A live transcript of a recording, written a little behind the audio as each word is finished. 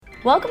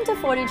Welcome to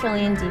 40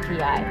 Trillion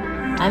DPI.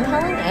 I'm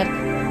Helen Ick.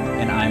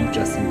 And I'm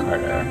Justin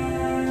Carter.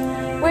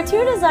 We're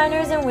two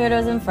designers and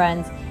weirdos and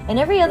friends, and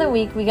every other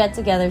week we get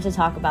together to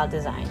talk about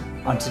design.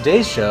 On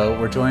today's show,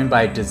 we're joined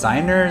by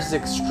designers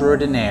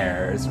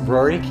extraordinaires,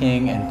 Rory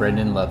King and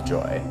Brendan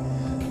Lovejoy.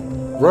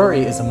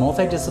 Rory is a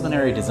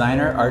multidisciplinary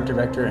designer, art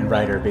director, and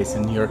writer based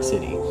in New York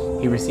City.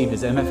 He received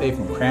his MFA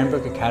from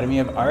Cranbrook Academy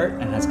of Art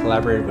and has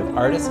collaborated with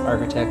artists,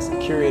 architects,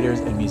 curators,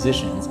 and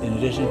musicians, in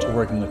addition to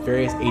working with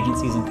various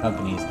agencies and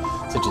companies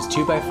such as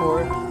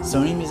 2x4,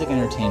 Sony Music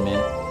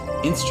Entertainment,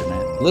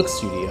 Instrument, Look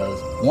Studios,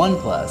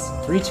 OnePlus,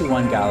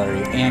 321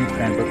 Gallery, and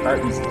Cranbrook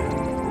Art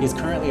Museum. He is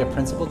currently a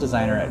principal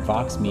designer at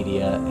Vox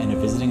Media and a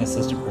visiting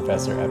assistant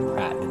professor at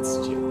Pratt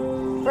Institute.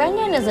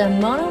 Brendan is a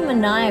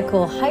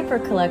monomaniacal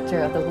hyper-collector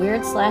of the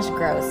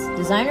weird/gross,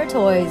 designer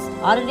toys,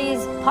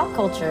 oddities, pop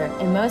culture,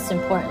 and most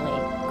importantly,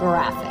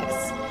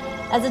 graphics.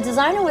 As a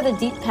designer with a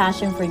deep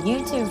passion for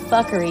YouTube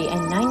fuckery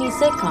and 90s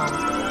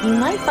sitcoms, you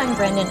might find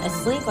Brendan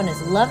asleep on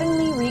his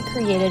lovingly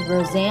recreated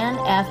Roseanne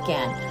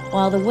Afghan,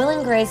 while the Will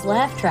and Grace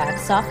laugh track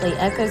softly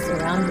echoes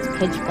around his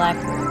pitch-black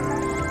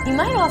room. You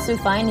might also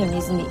find him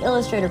using the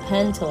Illustrator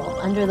pen tool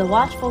under the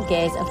watchful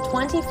gaze of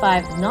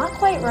 25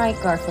 not-quite-right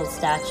Garfield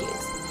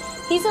statues.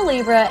 He's a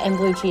Libra and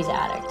blue cheese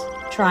addict.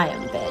 Try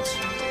him,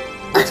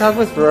 bitch. We talk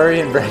with Rory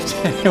and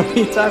Brendan.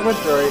 We talk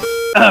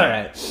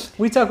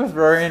with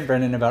Rory and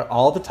Brendan about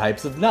all the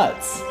types of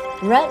nuts.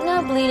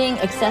 Retina bleeding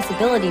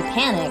accessibility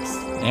panics.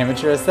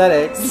 Amateur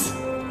aesthetics.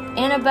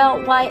 And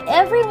about why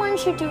everyone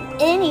should do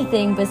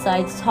anything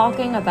besides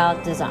talking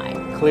about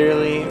design.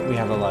 Clearly, we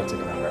have a lot to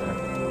cover.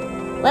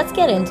 Let's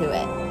get into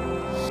it.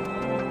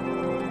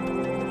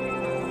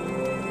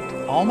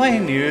 All my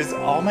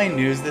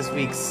news this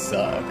week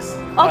sucks.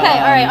 Okay, all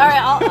right.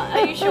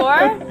 Are you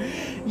sure?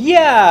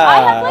 Yeah.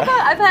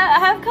 I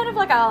have kind of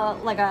like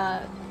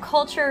a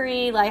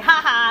culture-y, like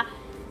haha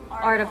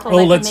article.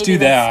 Oh, let's do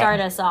that. Start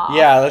us off.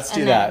 Yeah, let's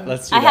do that.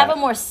 I have a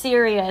more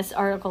serious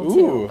article too.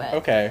 Ooh, but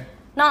okay.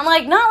 Not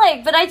like,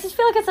 but I just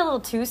feel like it's a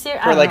little too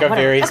serious. For like a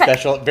very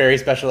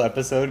special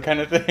episode kind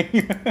of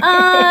thing. No,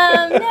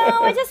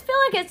 I just feel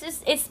like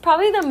it's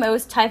probably the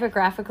most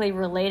typographically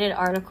related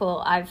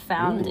article I've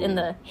found in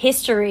the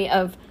history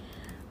of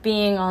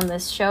being on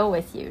this show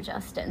with you,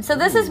 Justin. So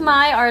this is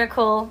my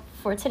article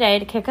for today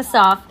to kick us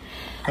off.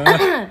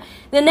 The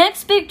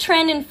next big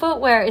trend in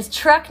footwear is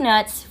truck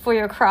nuts for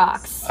your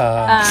Crocs.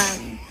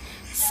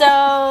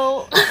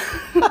 So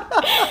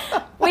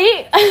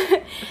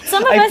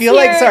I feel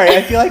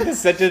like the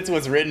sentence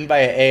was written by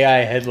an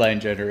AI headline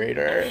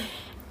generator.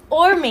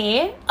 Or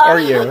me. Or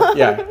you,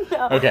 yeah.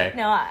 No, okay.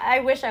 No, I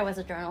wish I was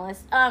a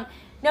journalist. I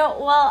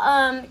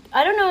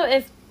don't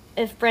know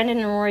if Brendan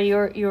and Rory,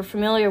 you're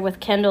familiar with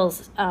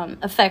Kendall's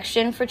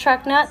affection for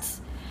truck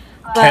nuts.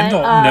 But,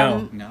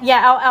 Kendall? No.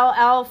 Yeah,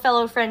 our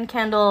fellow friend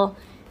Kendall,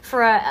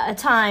 for a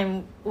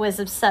time, was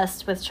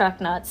obsessed with truck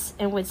nuts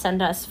and would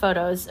send us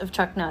photos of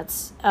truck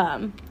nuts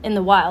in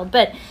the wild.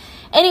 But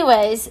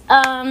anyways,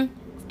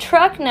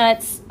 truck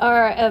nuts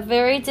are a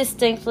very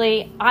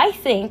distinctly, I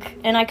think,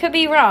 and I could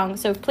be wrong,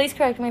 so please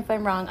correct me if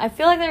I'm wrong, I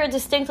feel like they're a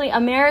distinctly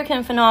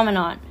American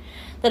phenomenon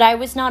that I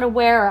was not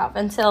aware of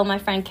until my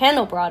friend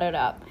Kendall brought it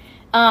up.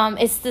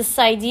 It's this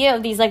idea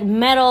of these like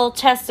metal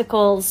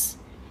testicles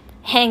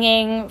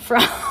hanging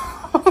from...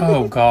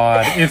 Oh,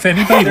 God. If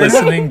anybody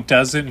listening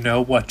doesn't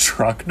know what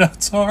truck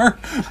nuts are,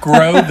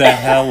 grow the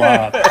hell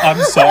up.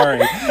 I'm sorry.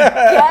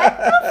 Get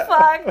the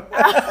fuck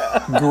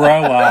out.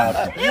 Grow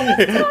up.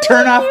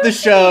 Turn off the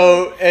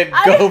show and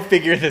go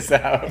figure this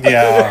out.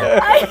 Yeah.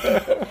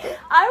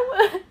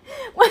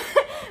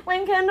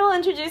 When Kendall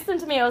introduced them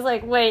to me, I was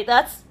like, wait,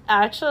 that's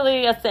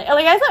actually a thing.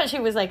 Like, I thought she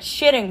was, like,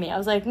 shitting me. I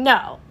was like,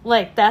 no.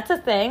 Like, that's a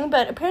thing,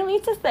 but apparently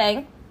it's a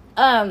thing.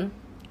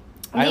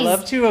 I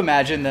love to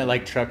imagine that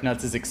like truck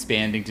nuts is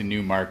expanding to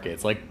new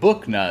markets, like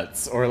book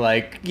nuts or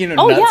like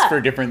nuts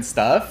for different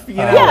stuff.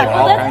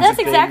 That's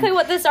exactly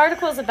what this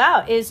article is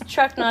about: is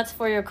truck nuts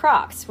for your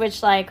Crocs.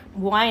 Which, like,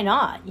 why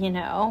not?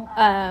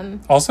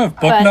 Also, if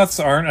book nuts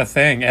aren't a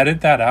thing,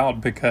 edit that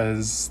out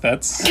because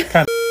that's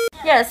kind of.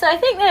 Yeah, so I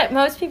think that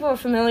most people are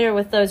familiar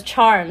with those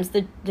charms,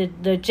 the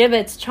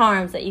Jibbitz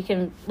charms that you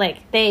can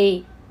like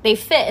they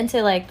fit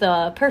into like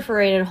the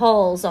perforated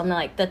holes on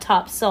like the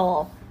top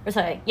sole.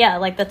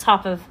 Like the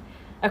top of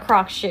a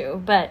Croc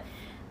shoe. But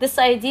this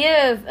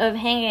idea of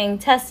hanging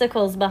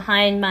testicles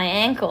behind my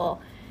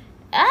ankle,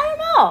 I don't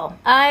know.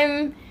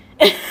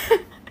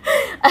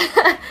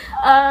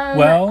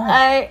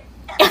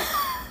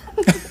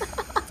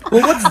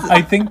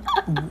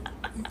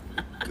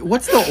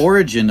 What's the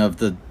origin of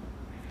the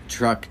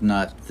truck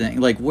nut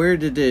thing? Like, where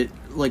did it...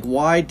 Like,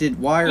 why...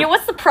 Yeah,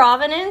 what's the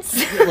provenance?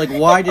 Like,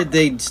 why did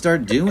they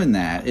start doing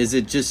that? Is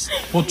it just...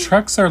 Well,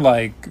 trucks are,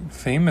 like,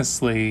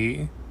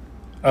 famously...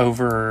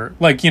 over,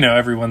 like,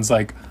 everyone's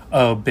like,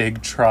 oh,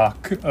 big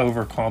truck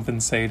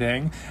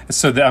overcompensating.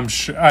 So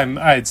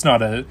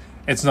that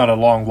it's not a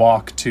long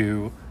walk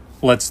to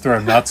let's throw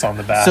nuts on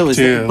the back so is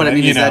too. But I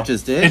mean, is that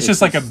just it? It's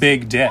just like a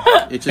big dick.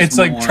 It's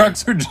like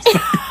trucks are just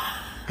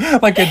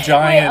like a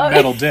giant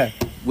metal dick.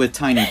 with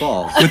tiny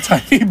balls. With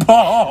tiny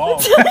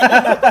balls.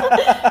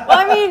 Well,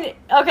 I mean,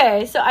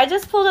 okay, so I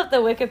just pulled up the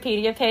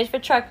Wikipedia page for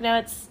truck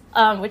nuts,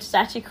 which is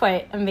actually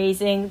quite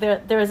amazing.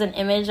 There is an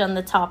image on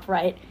the top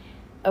right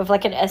of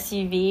like an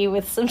SUV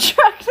with some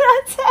truck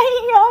nuts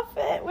hanging off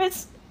it, which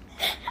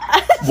I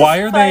just Why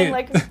are they find,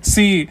 like,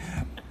 see,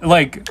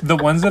 like the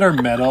ones that are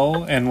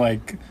metal and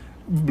like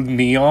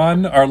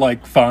neon are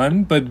like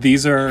fun, but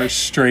these are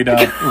straight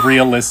up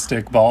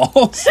realistic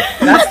balls.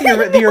 That's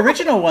the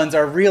original ones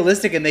are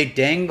realistic and they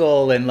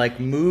dangle and like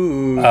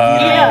move. You know what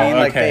I mean?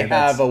 Like okay, they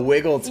have a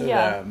wiggle to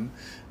Yeah. them.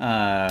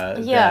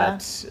 Yeah,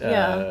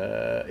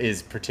 That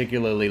is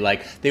particularly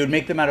like they would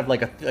make them out of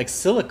like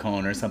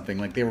silicone or something.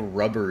 Like they were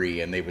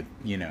rubbery and they would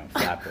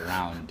flap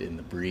around in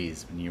the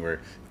breeze when you were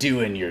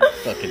doing your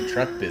fucking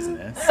truck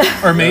business.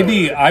 Or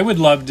maybe I would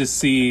love to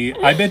see.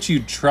 I bet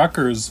you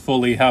truckers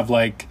fully have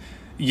like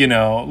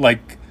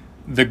like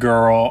the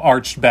girl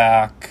arched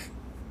back,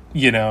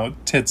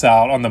 tits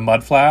out on the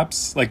mud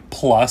flaps, like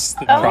plus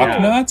the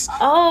truck nuts.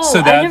 oh, So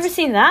I've that's- never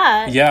seen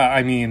that. Yeah,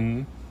 I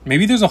mean,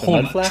 maybe there's a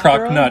whole mud flap truck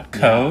girl? nut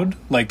code,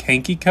 like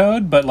hanky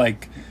code, but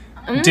like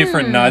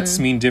different nuts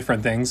mean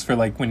different things for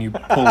like when you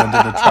pull into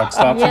the truck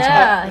stops and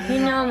stuff.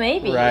 Yeah,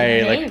 maybe.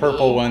 Right, maybe. like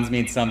purple ones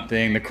mean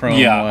something, the chrome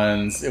Yeah.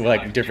 ones,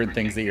 like different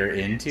things that you're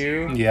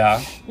into.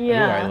 Yeah.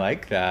 Yeah. Ooh, I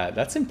like that.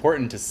 That's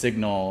important to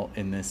signal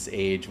in this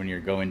age when you're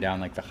going down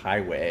like the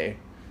highway.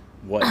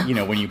 What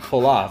when you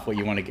pull off, what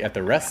you want to get at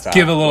the rest stop.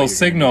 Give a what little you're gonna be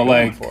signal,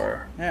 going like-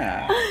 for.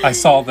 Yeah. I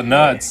saw the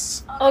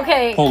nuts.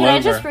 Okay, Pull can I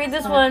over. just read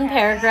this one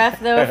paragraph,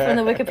 though, from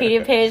the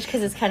Wikipedia page,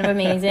 because it's kind of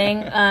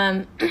amazing.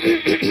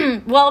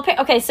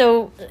 Okay,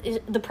 so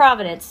the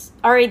Providence,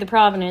 the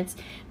Providence,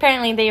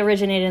 apparently they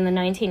originated in the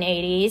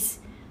 1980s,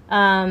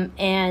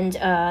 and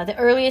the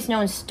earliest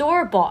known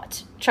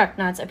store-bought truck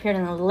nuts appeared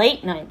in the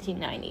late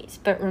 1990s,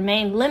 but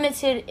remained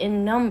limited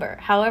in number.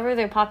 However,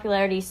 their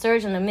popularity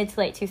surged in the mid to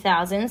late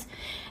 2000s,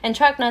 and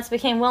truck nuts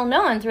became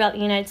well-known throughout the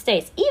United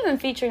States, even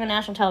featuring on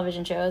national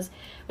television shows,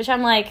 which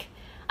I'm like,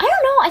 I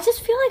don't know, I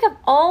just feel like of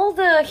all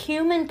the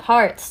human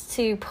parts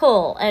to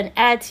pull and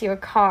add to your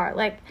car,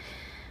 like,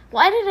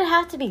 why did it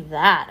have to be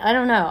that? I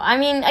don't know. I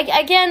mean,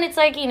 again, it's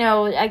like,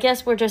 I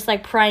guess we're just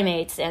like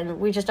primates, and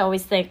we just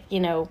always think,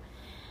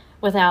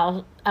 with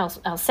our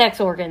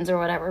sex organs or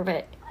whatever,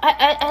 but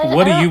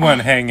What do you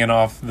want hanging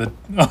off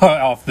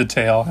the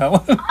tail,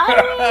 Helen?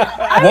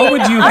 I What mean,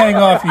 would you I hang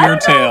don't know, off I your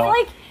don't know tail?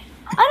 if,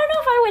 I don't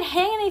know if I would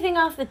hang anything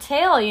off the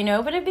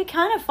tail, but it'd be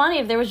kind of funny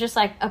if there was just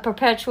like a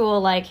perpetual,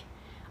 like,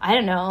 I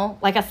don't know,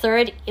 like a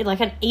third, like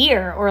an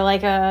ear, or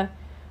like a,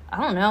 I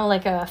don't know,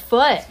 like a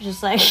foot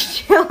just like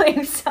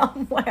chilling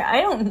somewhere.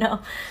 I don't know.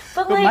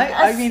 But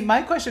like,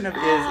 my question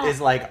is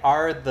like,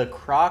 are the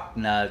croc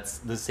nuts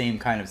the same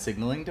kind of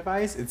signaling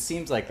device? It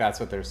seems like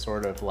that's what they're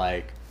sort of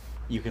like.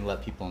 You can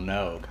let people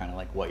know kind of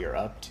like what you're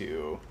up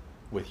to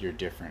with your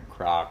different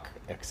croc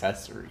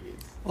accessories.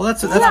 Well,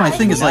 that's my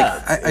thing. Is like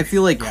Nuts. I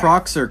feel like Yeah.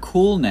 Crocs are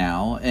cool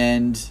now,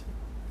 and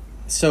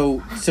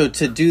so to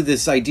do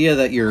this idea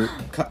that you're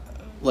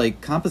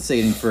like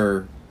compensating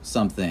for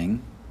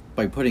something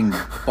by putting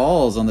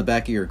balls on the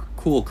back of your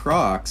cool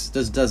Crocs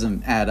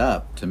doesn't add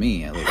up to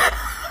me, at least.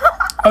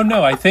 Oh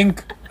no, I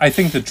think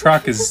the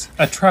truck is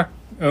a truck.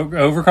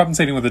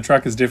 Overcompensating with a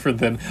truck is different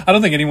than. I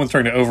don't think anyone's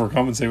trying to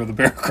overcompensate with a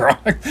bear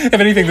croc. If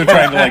anything, they're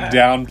trying to like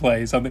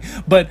downplay something.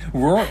 But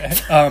Rory,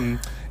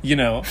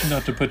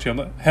 not to put you on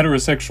the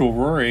heterosexual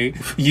Rory,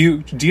 do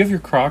you have your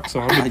Crocs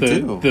on I with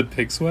do. the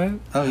pig sweat?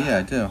 Oh yeah,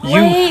 I do.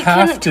 You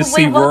have to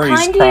see what Rory's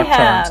kind do you Croc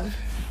charms.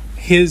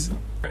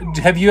 have?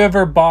 Have you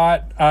ever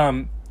bought?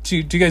 Do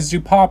you guys do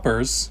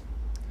poppers?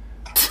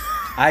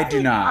 I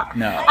do not.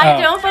 No. I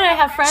don't, but I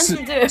have friends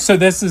who do. So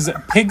this is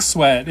Pig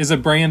Sweat is a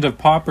brand of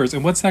poppers,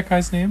 and what's that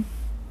guy's name?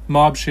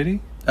 Mob Shitty.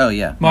 Oh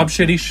yeah, Mob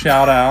Shitty,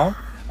 shout out.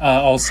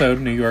 Also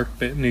New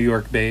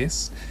York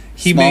based.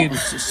 He made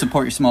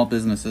support your small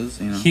businesses.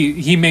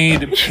 he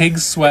made Pig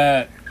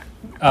Sweat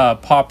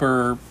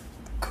popper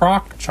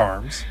croc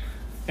charms,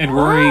 and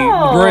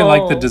Rory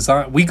liked the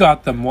design. We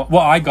got them. Well,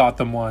 I got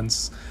them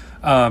once,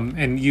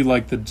 and you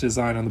like the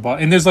design on the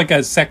bottom. And there's like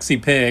a sexy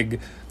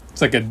pig.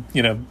 It's like a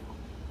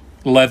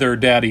leather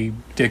daddy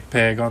dick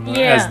pig on the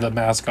as the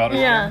mascot.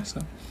 Yeah.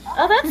 So.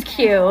 Oh, that's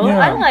cute.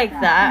 I like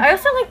that. I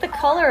also like the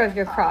color of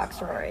your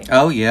Crocs, Rory.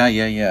 Oh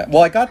yeah.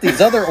 Well, I got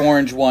these other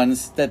orange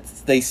ones that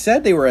they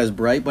said they were as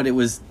bright, but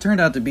it turned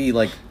out to be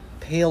like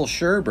pale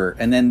sherbet.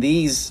 And then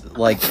these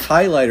like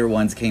highlighter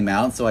ones came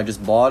out, so I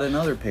just bought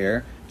another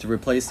pair to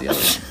replace the other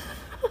one.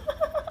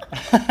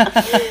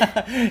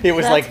 It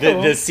was That's like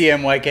cool. the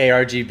CMYK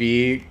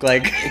RGB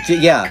like.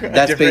 Yeah,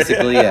 that's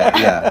basically it.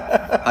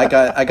 Yeah, I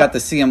got the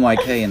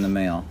CMYK in the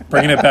mail.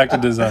 Bringing it back to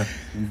design.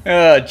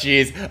 Oh,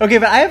 jeez. Okay,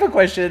 but I have a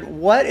question.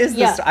 What is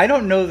Yeah. I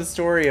don't know the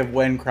story of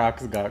when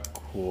Crocs got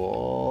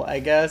cool. I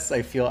guess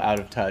I feel out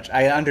of touch.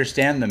 I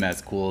understand them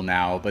as cool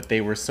now, but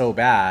they were so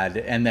bad,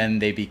 and then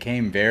they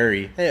became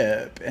very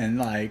hip, and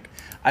like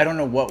I don't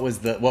know what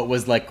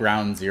was like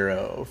ground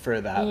zero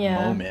for that Yeah.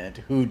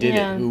 moment. Who did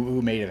Yeah. it?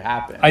 Who made it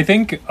happen? I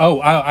think.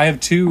 Oh, I have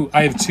two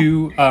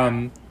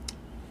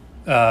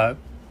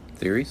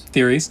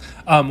Theories?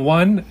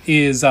 One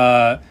is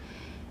I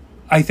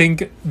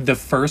think the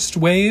first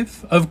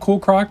wave of cool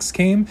Crocs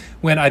came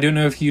when, I don't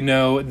know if you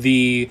know,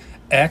 the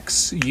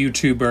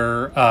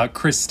ex-YouTuber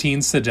Christine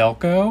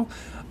Sedelko.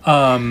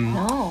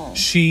 No.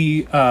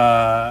 She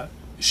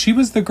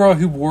was the girl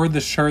who wore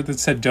the shirt that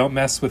said "Don't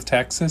mess with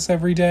Texas"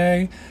 every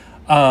day.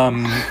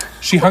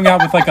 She hung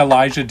out with like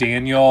Elijah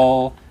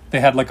Daniel. They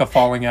had like a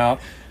falling out.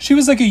 She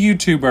was like a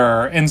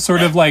YouTuber and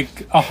sort of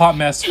like a hot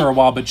mess for a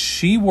while, but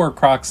she wore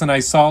Crocs, and I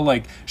saw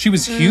like she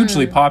was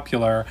hugely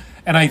popular.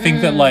 And I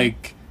think that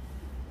like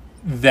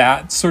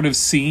that sort of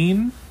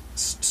scene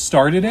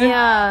started it.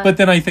 Yeah. But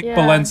then I think Yeah.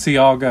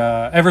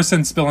 Balenciaga, ever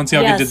since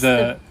Balenciaga Yes,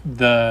 did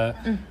the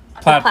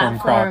platform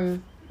Croc.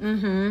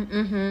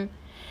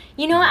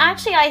 You know,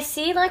 actually, I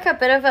see like a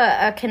bit of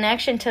a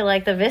connection to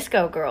like the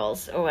Visco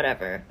girls or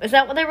whatever. Is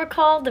that what they were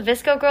called? The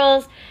Visco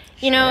girls?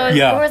 You know,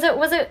 Yeah. or was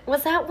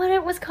that what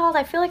it was called?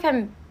 I feel like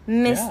I'm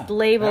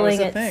mislabeling that was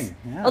a it. thing,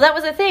 yeah. Oh, that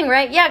was a thing,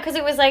 right? Yeah, because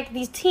it was like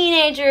these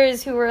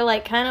teenagers who were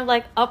like kind of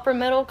like upper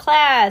middle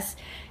class,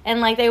 and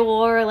like they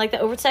wore like the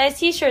oversized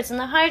t-shirts and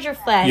the Hydro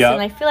Flask, Yep.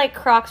 and I feel like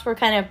Crocs were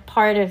kind of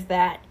part of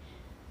that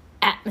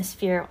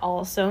atmosphere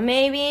also,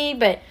 maybe.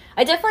 But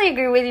I definitely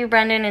agree with you,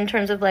 Brendan, in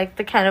terms of like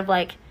the kind of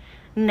like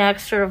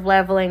next sort of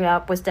leveling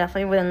up was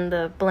definitely when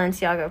the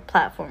Balenciaga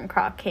platform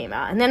Croc came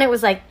out, and then it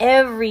was like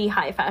every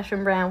high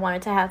fashion brand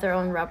wanted to have their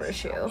own rubber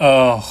shoe.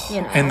 Oh,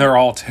 You know. and they're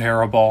all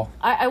terrible.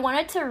 I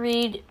wanted to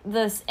read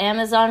this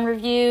Amazon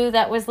review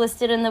that was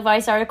listed in the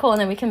Vice article, and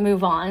then we can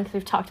move on because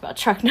we've talked about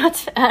truck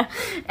nuts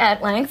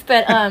at length.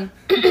 But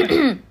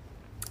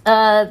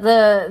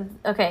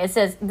it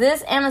says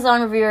this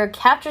Amazon reviewer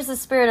captures the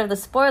spirit of the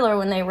spoiler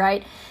when they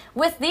write,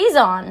 "With these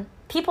on,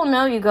 people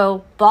know you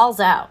go balls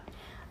out.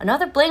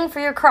 Another bling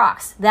for your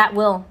Crocs that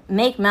will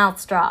make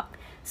mouths drop.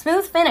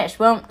 Smooth finish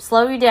won't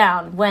slow you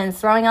down when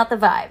throwing out the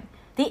vibe.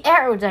 The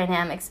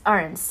aerodynamics are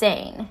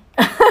insane."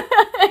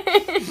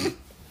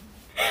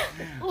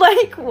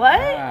 Like what?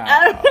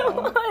 I don't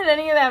know what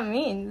any of that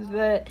means,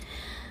 but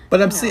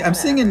But I'm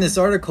seeing in this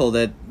article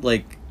that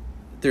like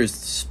there's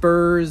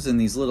spurs and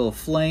these little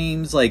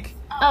flames. Like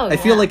I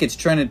feel like it's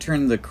trying to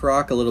turn the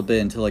Croc a little bit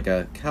into like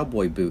a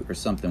cowboy boot or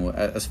something.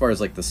 As far as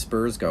like the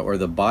spurs go, or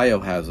the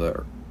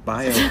biohazard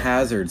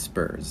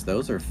spurs.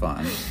 Those are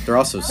fun. They're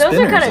also those spinners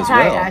are kind of as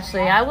tight. well.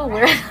 Actually, I will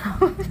wear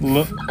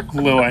those.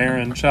 Lil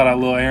Aaron, shout out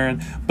Lil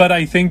Aaron. But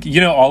I think,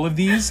 you know, all of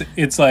these,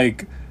 it's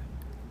like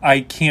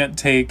I can't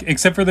take,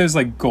 except for those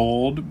like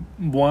gold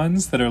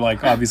ones that are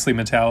like obviously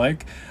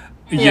metallic.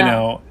 You Yeah.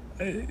 know,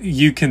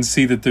 you can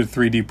see that they're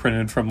 3D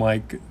printed from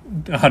like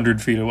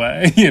 100 feet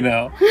away. You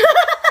know,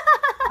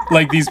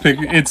 like these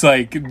it's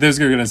like those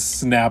are gonna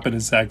snap in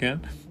a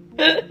second.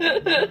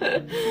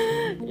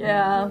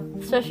 Yeah,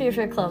 especially if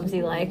you're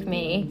clumsy like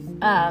me.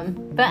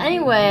 But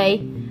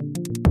anyway.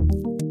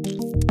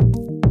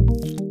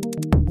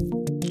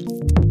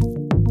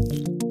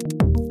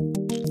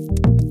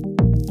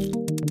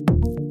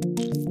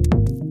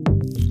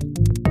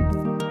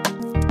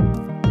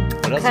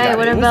 What else Okay, you got?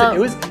 what it about- it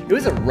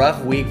was a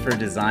rough week for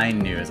design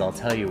news, I'll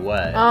tell you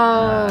what.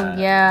 Oh,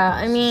 yeah.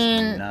 I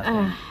mean,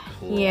 Nothing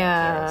cool.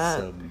 yeah. I was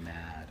so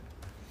mad.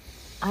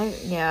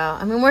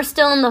 I mean, we're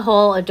still in the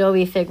whole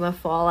Adobe Figma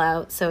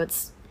fallout, so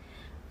it's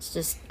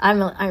just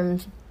I'm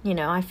you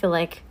know, I feel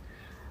like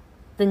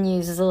the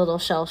news is a little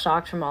shell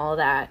shocked from all of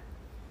that.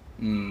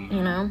 You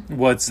know.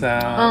 What's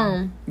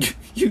that?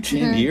 You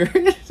can't hear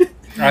it?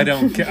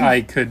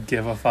 I could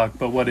give a fuck,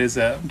 but what is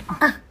it?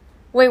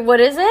 Wait, what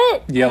is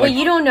it? Yeah, Wait, like-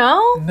 you don't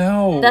know?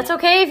 No. That's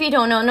okay if you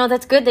don't know. No,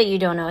 that's good that you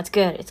don't know. It's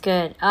good. It's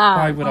good.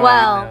 Why would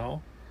I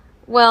know?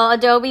 Well,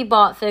 Adobe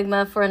bought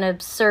Figma for an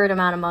absurd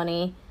amount of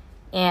money,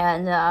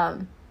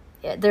 and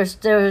there's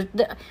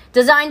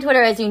design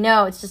Twitter, as you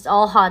know, it's just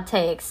all hot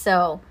takes.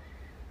 So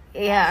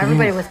yeah,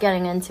 everybody was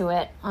getting into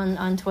it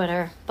on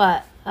Twitter,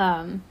 but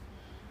I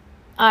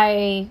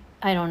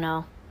don't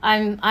know.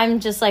 I'm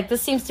just like,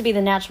 this seems to be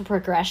the natural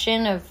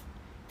progression of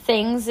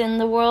things in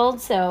the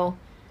world. So,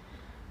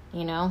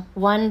 you know,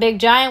 one big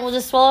giant will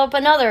just swallow up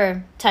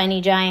another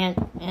tiny giant,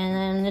 and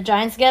then the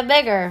giants get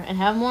bigger and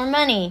have more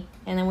money,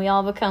 and then we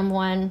all become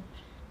one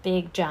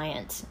big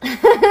giant.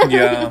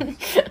 Yeah.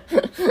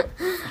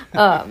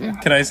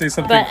 Can I say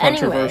something but anyway.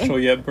 controversial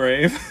yet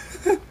brave?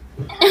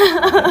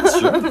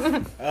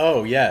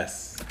 Oh,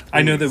 yes.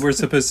 I know that we're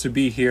supposed to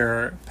be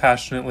here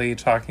passionately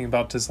talking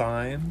about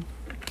design,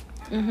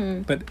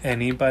 but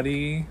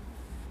anybody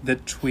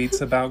that tweets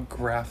about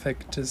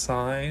graphic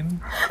design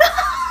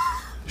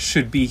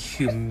should be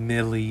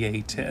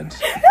humiliated.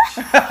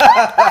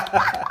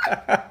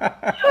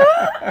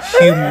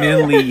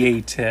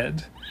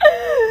 Humiliated.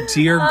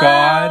 Dear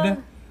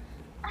God,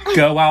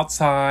 go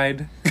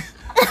outside,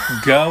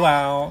 go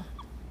out,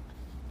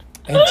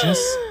 and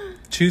just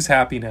choose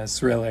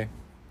happiness, really.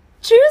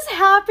 Choose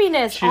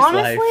happiness, Choose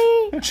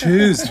honestly.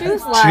 Choose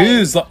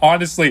life.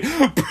 honestly.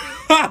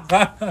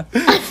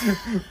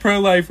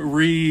 Pro-life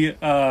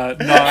not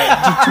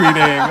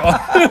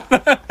tweeting.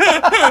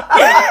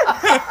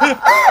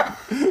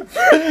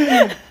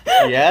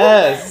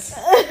 Yes,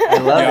 I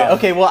love Yeah. it.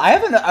 Okay, well, I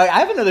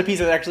have another piece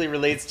that actually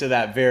relates to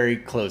that very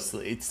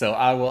closely. So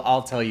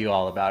I'll tell you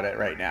all about it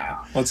right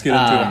now. Let's get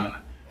into it.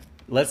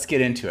 Let's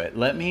get into it.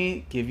 Let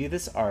me give you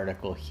this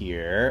article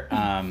here.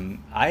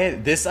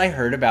 I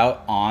heard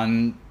about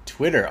on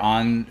Twitter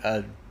on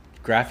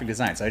graphic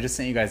design. So I just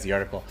sent you guys the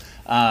article.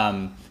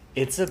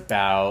 It's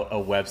about a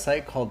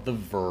website called The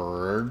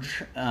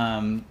Verge.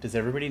 Does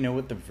everybody know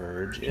what The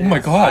Verge is? Oh my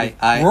god,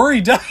 Rory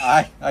does.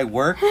 I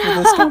work for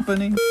this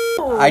company.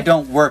 I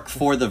don't work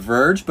for The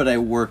Verge, but I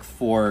work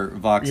for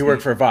Vox. You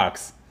work for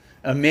Vox.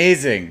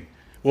 Amazing.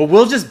 Well,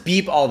 we'll just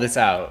beep all this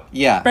out.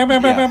 Yeah. Bow,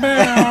 bow, bow, bow,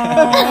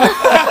 bow.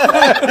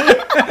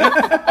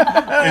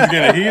 It's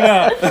gonna heat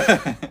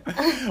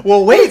up.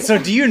 Well, wait. So,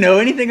 do you know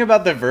anything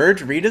about the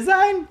Verge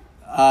redesign?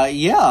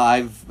 Yeah,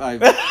 I've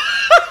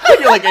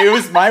You're like, it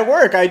was my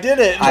work. I did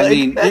it. I Like-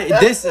 mean,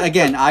 this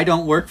again. I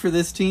don't work for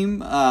this team,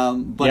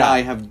 but Yeah.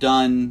 I have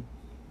done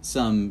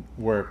some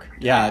work.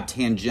 Yeah.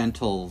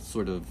 tangential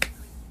sort of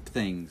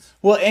things.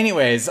 Well,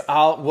 anyways,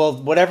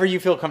 whatever you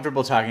feel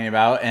comfortable talking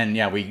about, and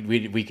yeah,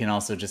 we can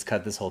also just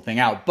cut this whole thing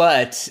out.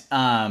 But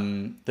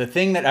the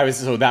thing that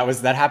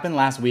that happened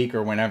last week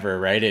or whenever,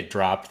 right? It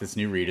dropped this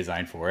new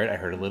redesign for it. I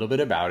heard a little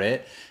bit about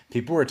it.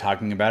 People were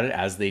talking about it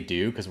as they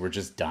do because we're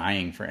just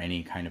dying for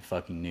any kind of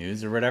fucking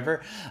news or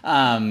whatever.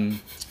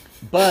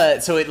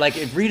 But so it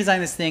redesigned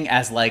this thing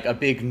as like a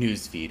big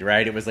news feed,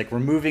 right? It was like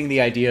removing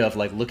the idea of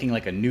like looking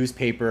like a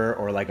newspaper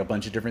or like a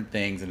bunch of different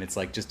things, and it's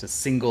like just a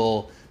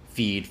single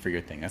feed for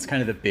your thing. That's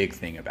kind of the big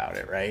thing about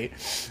it, right?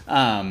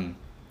 And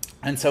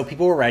so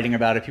people were writing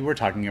about it, people were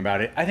talking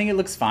about it. I think it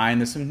looks fine.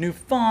 There's some new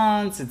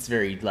fonts. It's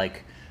very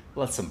like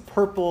some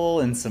purple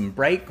and some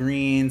bright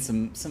green,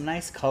 some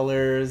nice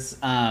colors.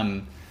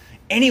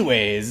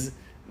 Anyways,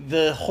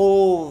 the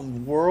whole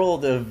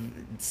world of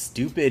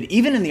stupid,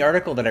 even in the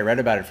article that I read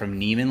about it from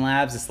Neiman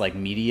Labs, this like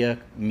media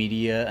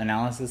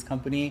analysis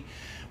company,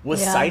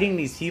 was citing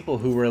these people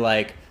who were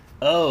like,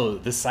 oh,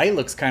 the site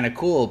looks kind of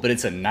cool, but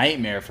it's a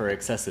nightmare for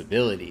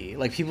accessibility.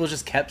 Like, people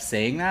just kept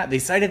saying that. They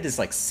cited this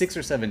like 6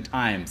 or 7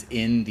 times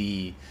in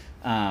the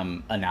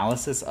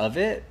analysis of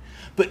it,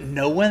 but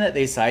no one that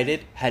they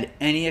cited had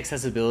any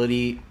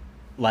accessibility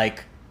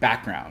like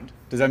background.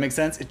 Does that make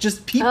sense? It's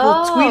just people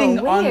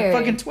tweeting on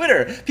fucking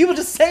Twitter. People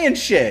just saying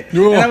shit.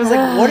 And I was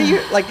like, what are you,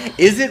 like,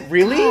 is it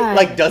really? God.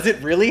 Like, does it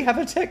really have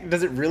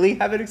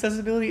an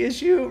accessibility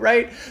issue,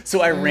 right? So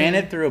I ran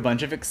it through a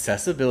bunch of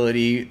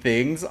accessibility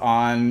things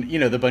on,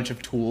 the bunch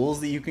of tools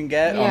that you can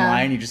get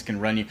online. You just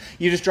can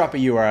you just drop a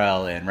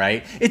URL in,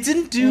 right? It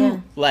didn't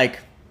do, like,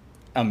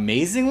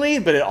 amazingly,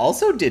 but it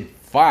also did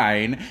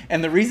fine.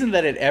 And the reason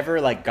that it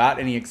ever like got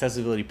any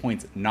accessibility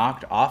points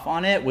knocked off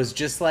on it was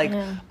just like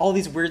all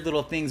these weird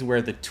little things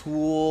where the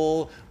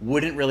tool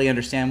wouldn't really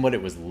understand what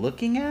it was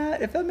looking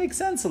at, if that makes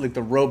sense. So like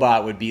the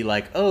robot would be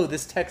like, oh,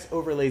 this text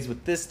overlays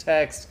with this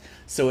text,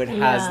 so it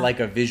has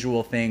like a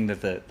visual thing that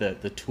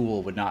the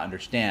tool would not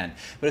understand.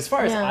 But as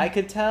far as I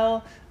could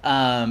tell,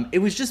 it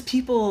was just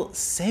people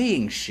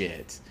saying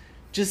shit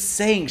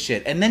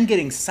and then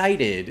getting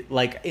cited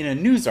like in a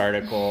news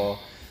article.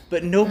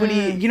 But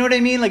nobody, you know what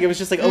I mean? Like, it was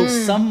just like, oh,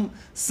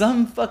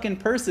 some fucking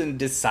person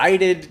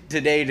decided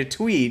today to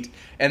tweet,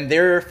 and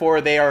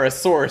therefore they are a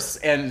source,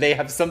 and they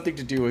have something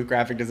to do with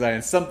graphic design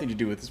and something to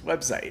do with this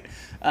website.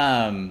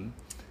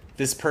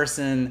 This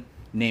person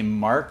named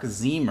Mark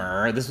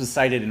Zemer, this was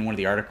cited in one of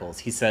the articles.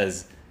 He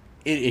says,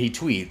 he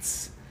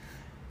tweets,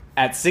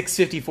 at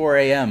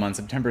 6:54 a.m. on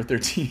September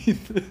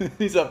 13th,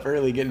 he's up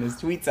early getting his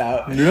tweets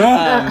out.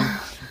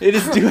 It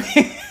is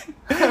doing...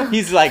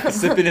 He's like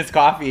sipping his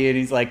coffee and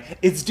he's like,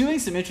 it's doing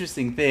some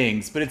interesting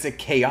things, but it's a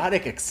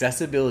chaotic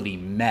accessibility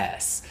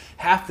mess.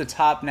 Half the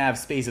top nav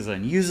space is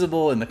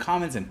unusable and the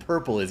comments in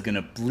purple is going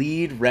to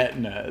bleed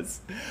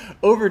retinas.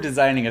 Over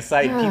designing a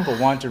site people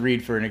want to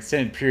read for an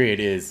extended period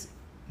is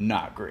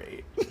not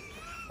great.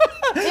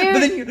 But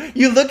then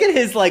you look at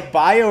his like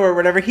bio or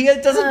whatever, he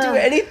doesn't do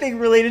anything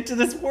related to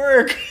this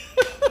work.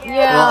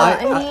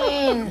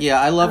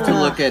 I love to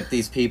look at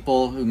these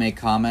people who make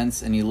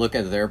comments, and you look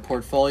at their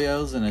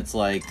portfolios, and it's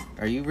like,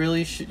 are you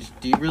really?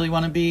 Do you really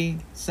want to be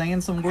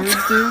saying some words,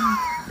 dude?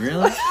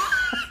 Really?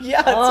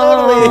 Yeah,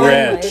 totally.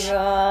 Rich. Oh my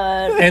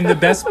god. And the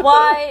best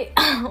Why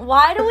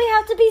do we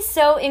have to be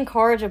so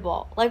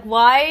incorrigible? Like,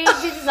 why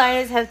do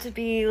designers have to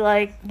be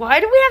like, why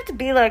do we have to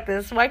be like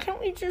this? Why can't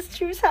we just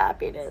choose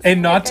happiness?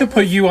 And not to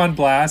put you on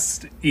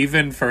blast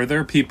even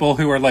further, people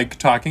who are like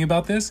talking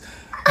about this,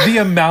 the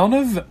amount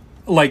of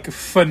like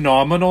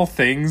phenomenal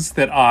things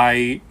that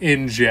I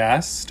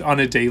ingest on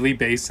a daily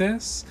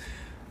basis,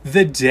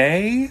 the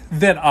day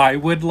that I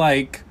would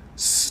like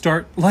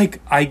start,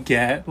 like, I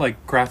get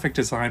like graphic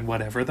design,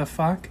 whatever the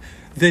fuck,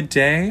 the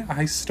day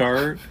I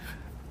start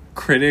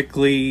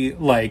critically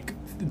like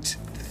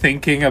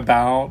thinking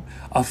about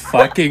a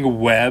fucking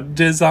web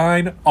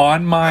design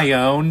on my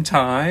own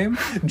time,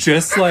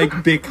 just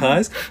like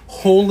because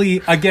holy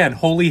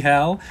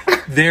hell,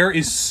 there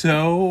is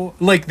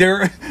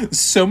there are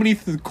so many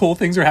cool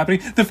things are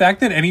happening. The fact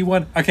that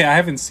anyone, okay, I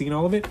haven't seen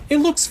all of it. It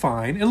looks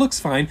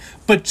fine,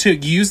 but to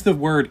use the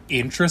word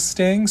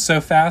interesting so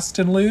fast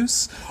and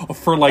loose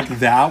for like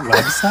that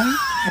website,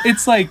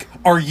 it's like,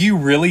 are you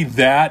really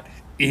that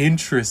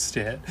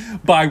interested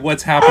by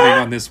what's happening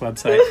on this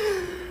website?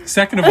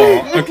 Second of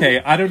all,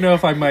 okay, I don't know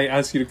if I might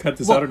ask you to cut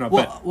this out or not,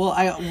 but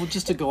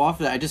just to go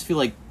off of that, I just feel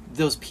like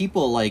those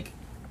people, like,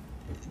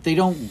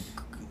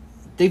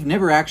 they've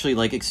never actually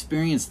like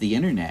experienced the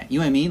internet. You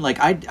know what I mean? Like,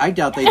 I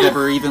doubt they've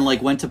ever even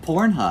like went to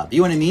Pornhub. You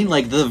know what I mean?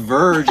 Like, The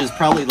Verge is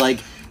probably like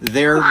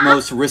their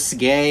most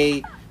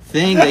risque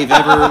thing they've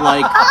ever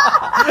like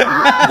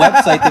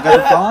website they've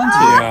ever gone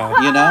to.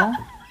 Yeah. You know?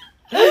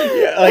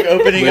 Yeah, like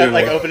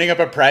opening up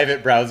a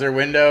private browser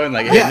window and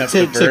like hitting up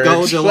to The Verge.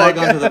 go to log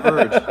onto The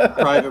Verge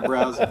private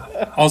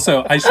browser.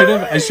 Also, I should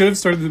have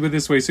started with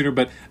this way sooner,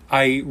 but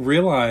I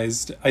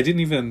realized I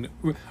didn't even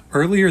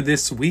earlier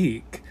this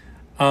week.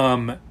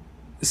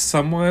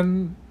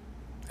 Someone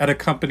at a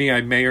company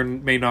I may or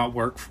may not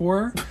work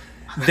for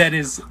that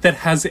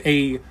has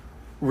a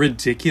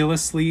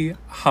ridiculously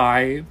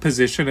high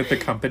position at the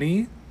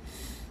company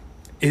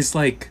is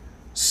like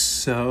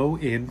so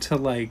into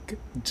like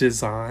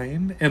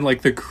design and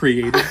like the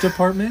creative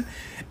department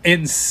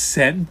and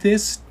sent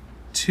this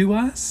to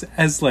us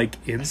as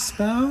like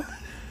inspo,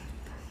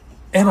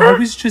 and I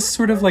was just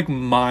sort of like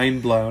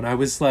mind blown. I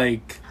was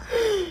like,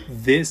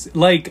 this,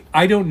 like,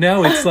 I don't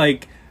know, it's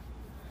like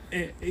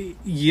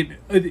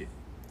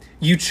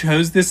you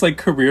chose this like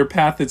career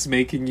path that's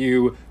making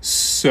you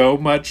so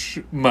much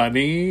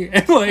money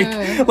and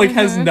like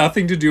has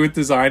nothing to do with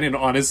design, and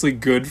honestly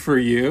good for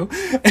you.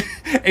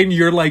 And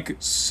you're like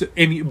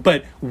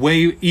but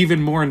way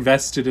even more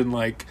invested in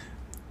like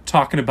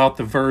talking about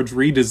the Verge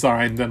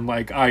redesign than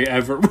like I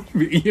ever would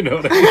be, you know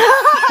what I mean?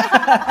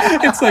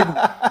 It's like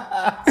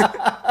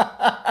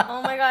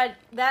Oh my god,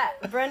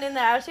 Brendan,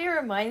 that actually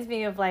reminds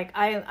me of like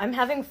I'm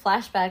having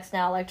flashbacks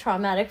now, like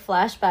traumatic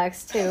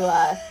flashbacks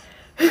to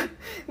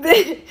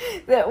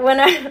that when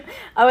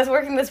I was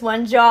working this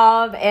one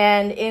job,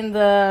 and in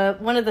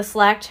one of the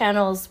Slack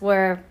channels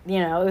where, you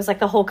know, it was like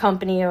the whole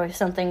company or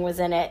something was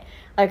in it,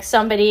 like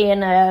somebody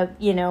in a,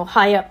 you know,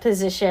 high up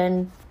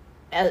position,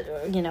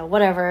 you know,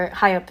 whatever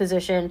high up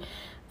position,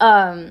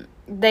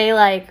 they were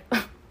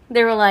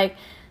like,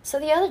 so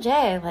the other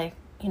day, like,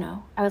 you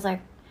know, I was like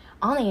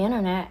on the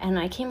internet and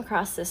I came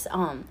across this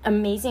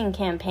amazing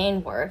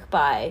campaign work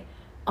by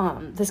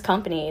this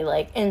company,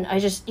 like, and I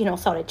just, you know,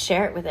 thought I'd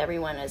share it with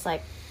everyone as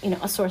like, you know,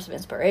 a source of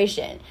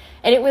inspiration.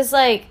 And it was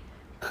like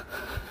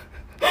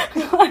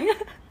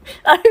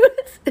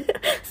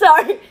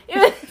sorry,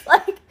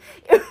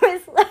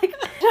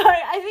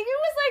 I think it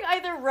was like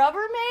either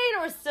Rubbermaid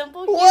or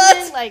Simple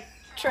Human, like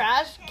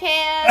trash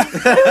cans.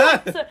 So,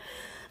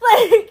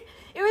 like,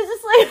 it was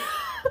just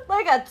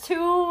like a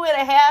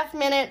 2.5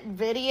 minute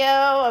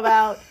video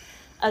about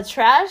a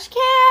trash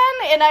can,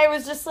 and I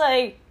was just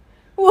like,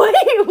 wait,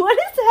 what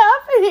is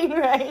happening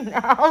right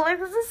now? Like,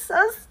 this is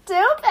so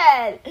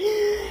stupid.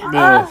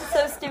 Oh,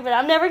 so stupid.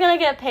 I'm never gonna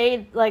get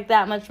paid like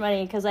that much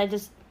money because I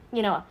just,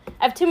 you know,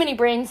 I have too many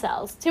brain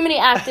cells, too many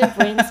active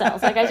brain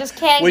cells. Like, I just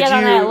can't get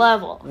on that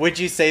level. Would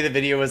you say the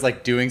video was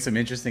like doing some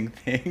interesting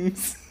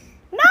things?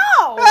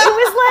 No, it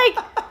was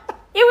like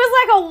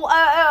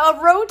a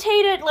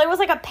rotated, like, it was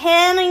like a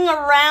panning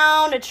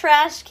around a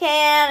trash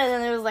can, and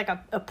then there was like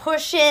a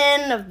push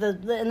in of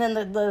and then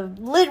the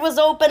lid was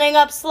opening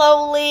up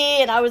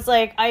slowly, and I was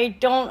like, I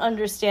don't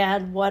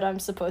understand what I'm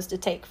supposed to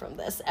take from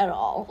this at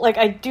all. Like,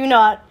 I do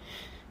not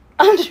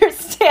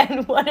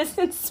understand what is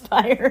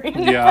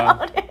inspiring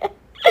about it.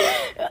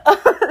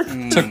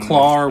 To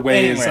claw our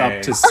ways Anyway.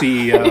 up to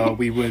CEO,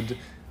 we would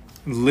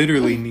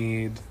literally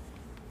need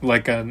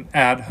like an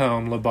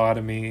at-home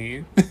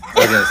lobotomy. I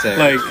was gonna say,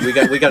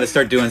 Like- we got to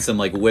start doing some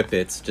like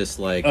whippets, just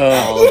like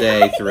all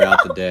day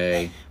throughout the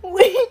day.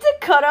 We need to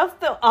cut off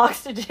the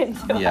oxygen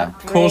to Yeah. our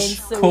brains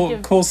so we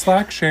can... Cool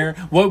Slack share.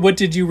 What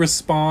did you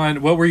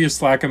respond? What were your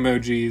Slack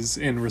emojis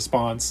in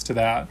response to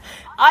that?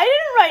 I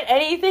didn't write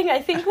anything.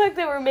 I think like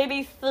there were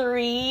maybe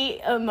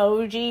 3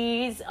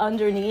 emojis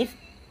underneath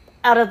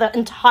out of the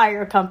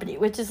entire company,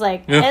 which is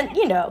like, and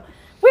you know,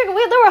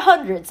 there were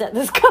hundreds at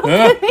this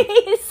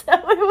company, so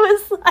it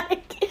was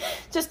like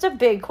just a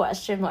big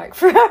question mark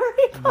for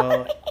everybody.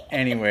 Well,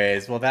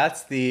 anyways,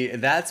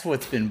 that's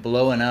what's been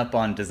blowing up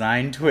on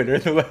design Twitter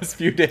the last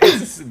few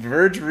days.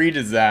 Verge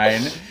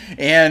redesign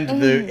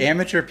and the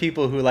amateur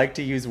people who like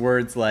to use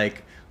words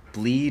like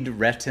bleed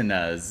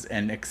retinas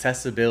and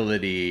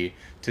accessibility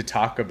to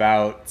talk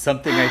about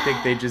something. I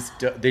think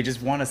they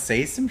just want to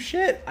say some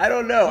shit. I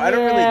don't know. I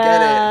don't really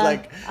get it.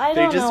 Like,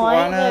 they just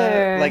want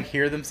to like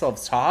hear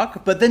themselves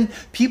talk, but then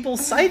people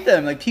cite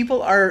them. Like,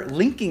 people are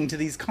linking to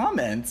these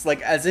comments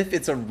like as if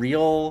it's a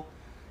real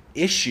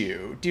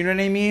issue. Do you know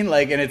what I mean?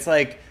 Like, and it's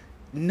like,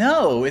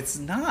 no, it's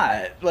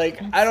not.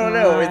 Like, I don't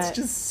know. not. It's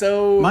just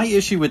so... My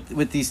issue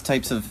with these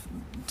types of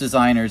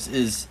designers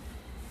is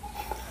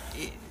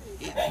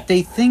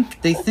they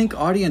think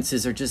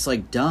audiences are just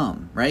like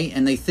dumb, right?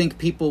 And they think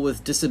people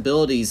with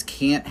disabilities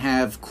can't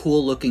have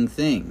cool looking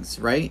things,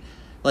 right?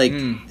 Like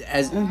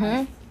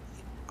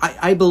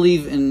I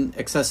believe in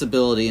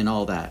accessibility and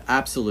all that,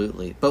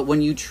 absolutely. But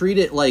when you treat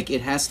it like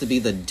it has to be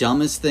the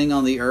dumbest thing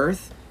on the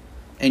earth,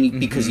 and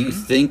because you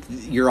think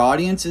your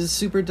audience is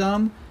super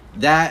dumb,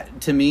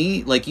 that to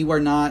me, like, you are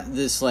not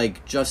this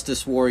like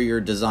justice warrior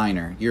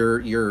designer.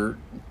 You're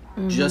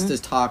just as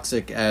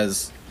toxic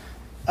as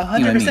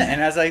 100%.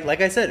 And as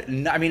like I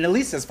said, I mean, at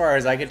least as far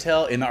as I could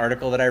tell in the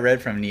article that I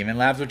read from Neiman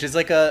Labs, which is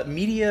like a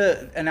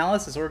media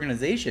analysis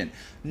organization,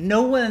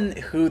 no one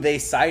who they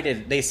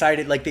cited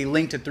like they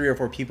linked to 3 or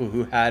 4 people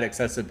who had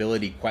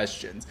accessibility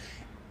questions.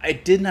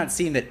 It did not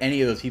seem that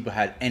any of those people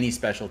had any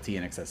specialty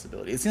in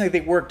accessibility. It seemed like they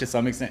worked to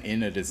some extent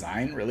in a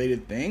design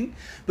related thing,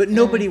 but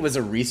nobody was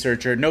a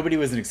researcher. Nobody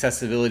was an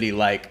accessibility,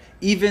 like,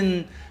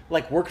 even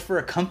like worked for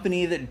a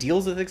company that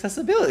deals with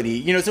accessibility,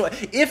 you know? So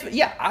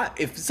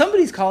if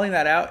somebody's calling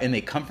that out and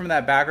they come from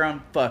that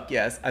background, fuck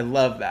yes, I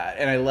love that.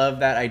 And I love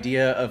that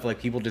idea of like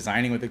people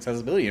designing with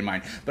accessibility in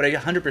mind. But I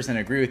 100%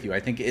 agree with you. I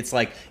think it's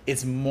like,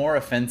 it's more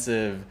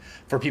offensive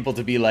for people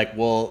to be like,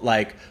 well,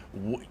 like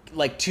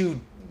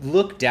to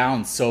look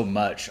down so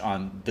much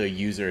on the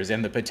users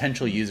and the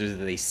potential users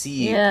that they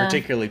see,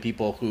 particularly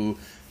people who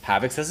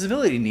have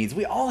accessibility needs.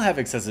 We all have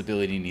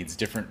accessibility needs,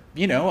 different,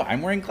 you know,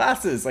 I'm wearing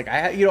glasses, like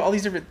I, you know, all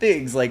these different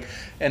things, like,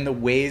 and the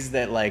ways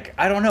that, like,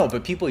 I don't know,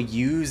 but people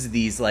use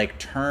these like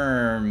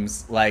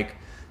terms, like,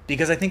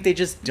 because I think they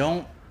just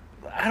don't,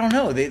 I don't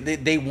know,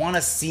 they want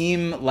to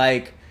seem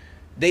like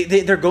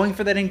they're going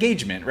for that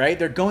engagement, right?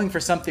 They're going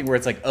for something where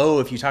it's like, oh,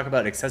 if you talk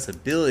about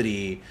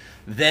accessibility,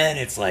 then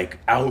it's like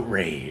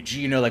outrage,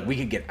 you know, like we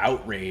could get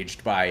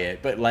outraged by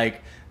it, but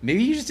like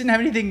maybe you just didn't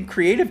have anything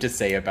creative to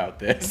say about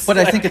this. But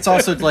I think it's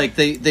also like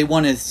they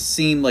want to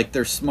seem like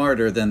they're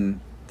smarter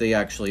than they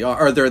actually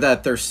are, or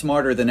they're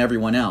smarter than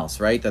everyone else,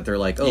 right? That they're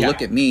like, oh,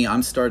 look at me,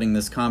 I'm starting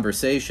this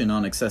conversation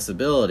on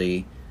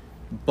accessibility,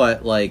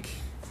 but like,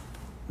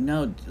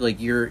 no,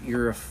 like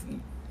you're a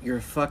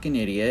fucking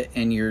idiot,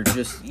 and you're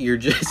just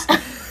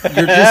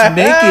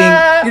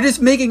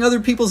making other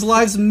people's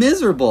lives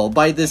miserable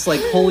by this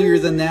like holier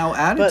than thou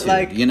attitude. But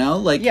like, you know,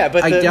 like,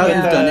 but I doubt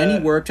you've done any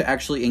work to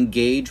actually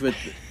engage with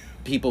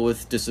people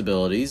with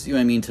disabilities. You know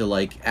what I mean? To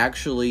like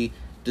actually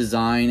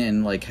design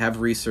and like have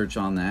research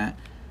on that.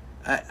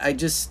 I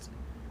just,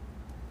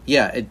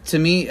 to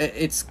me,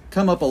 it's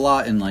come up a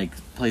lot in like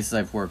places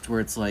I've worked where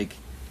it's like,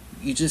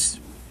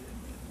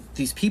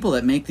 these people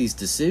that make these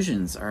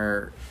decisions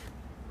are,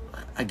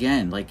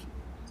 again, like,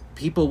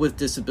 people with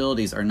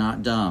disabilities are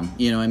not dumb,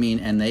 you know what I mean?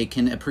 And they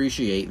can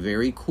appreciate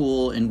very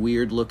cool and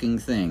weird looking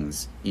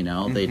things, you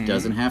know? They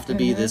doesn't have to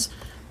be this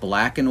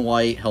black and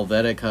white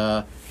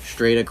Helvetica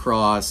straight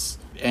across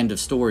end of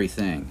story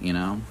thing, you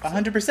know?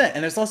 100%.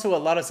 And there's also a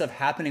lot of stuff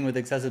happening with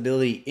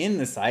accessibility in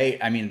the site.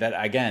 I mean, that,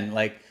 again,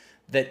 like,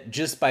 that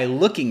just by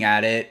looking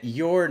at it,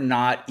 you're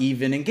not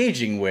even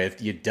engaging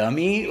with, you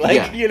dummy.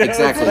 Like, you know,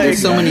 exactly. Like,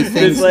 there's so many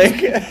things. Like,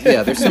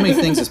 there's so many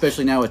things,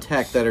 especially now with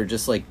tech, that are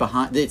just like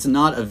behind. It's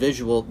not a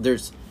visual.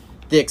 There's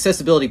the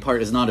accessibility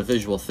part is not a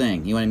visual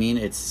thing. You know what I mean?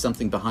 It's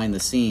something behind the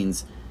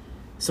scenes.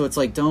 So it's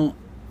like,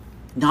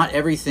 not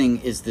everything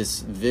is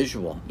this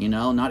visual. You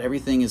know, not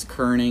everything is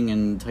kerning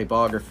and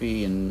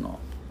typography and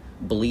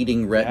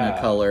bleeding retina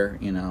color,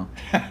 you know.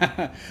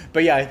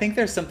 But yeah, I think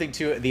there's something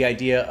to the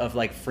idea of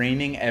like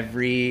framing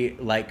every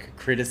like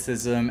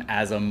criticism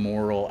as a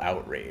moral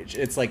outrage.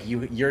 It's like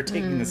you're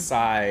taking the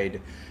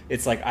side.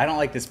 It's like, I don't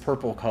like this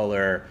purple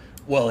color.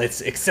 Well,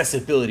 it's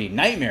accessibility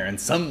nightmare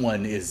and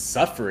someone is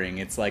suffering.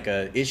 It's like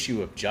a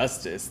issue of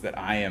justice that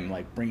I am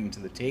like bringing to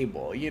the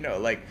table, you know,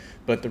 like,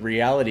 but the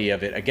reality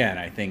of it, again,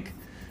 I think,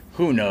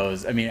 who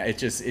knows? I mean, it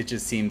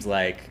just seems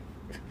like,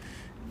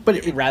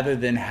 but rather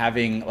than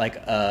having like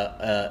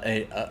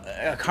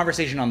a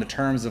conversation on the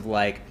terms of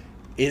like,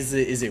 is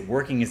it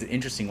working? Is it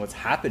interesting? What's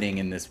happening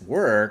in this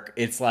work?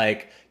 It's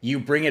like you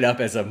bring it up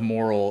as a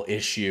moral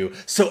issue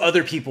so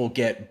other people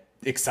get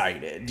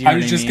excited. Do you know I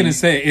was just gonna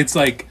say, it's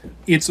like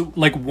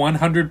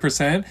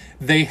 100%.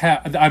 They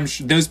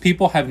have. Those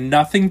people have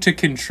nothing to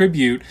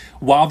contribute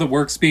while the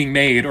work's being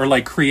made, or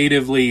like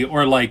creatively,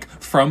 or like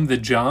from the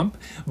jump.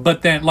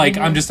 But then, like,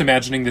 I'm just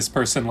imagining this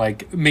person,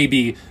 like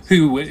maybe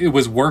who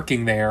was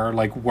working there, or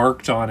like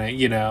worked on it.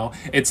 You know,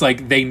 it's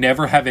like they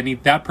never have any.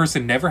 That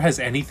person never has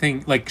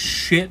anything like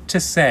shit to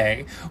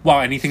say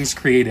while anything's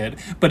created.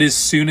 But as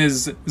soon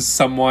as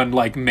someone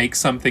like makes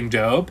something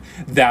dope,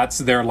 that's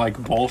their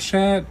like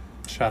bullshit.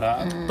 Shut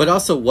up. But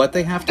also what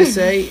they have to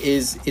say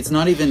is, it's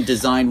not even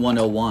design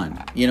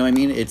 101. You know what I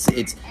mean?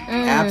 It's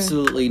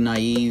absolutely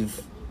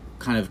naive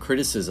kind of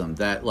criticism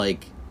that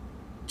like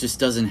just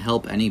doesn't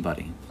help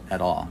anybody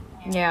at all.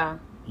 Yeah.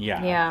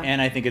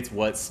 And I think it's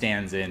what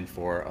stands in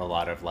for a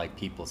lot of like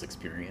people's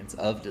experience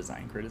of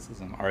design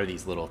criticism are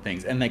these little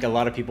things. And like a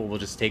lot of people will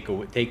just take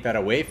that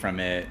away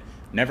from it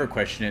never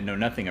question it, know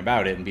nothing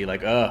about it, and be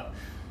like,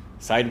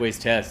 sideways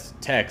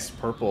text,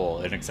 purple,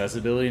 an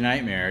accessibility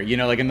nightmare, you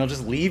know, like, and they'll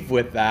just leave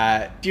with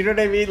that. Do you know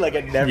what I mean? Like,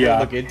 I never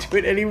look into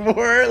it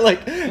anymore.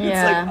 Like, it's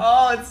like,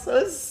 oh, it's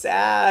so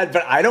sad,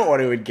 but I don't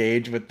want to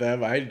engage with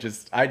them. I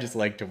just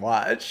like to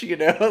watch, you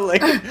know, like,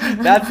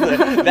 that's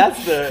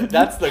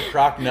the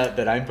crock nut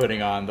that I'm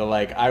putting on. The,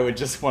 like, I would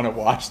just want to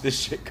watch this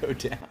shit go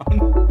down.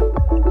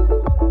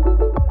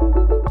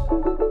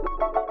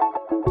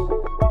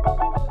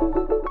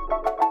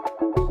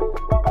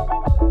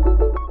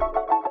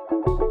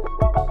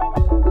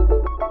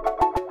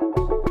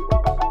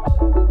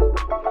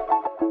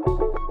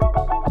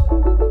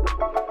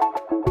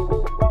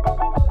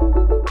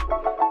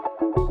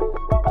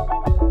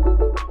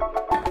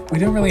 We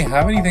don't really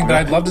have anything, but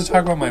I'd love to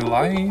talk about my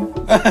life.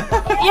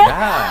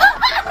 Yeah.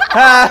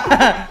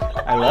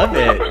 I love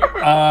it.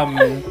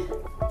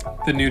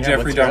 The new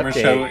Jeffrey Dahmer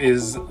show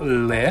is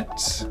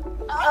lit.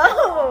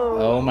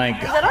 Oh my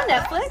God. Is that on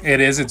Netflix?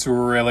 It is. It's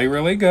really,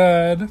 really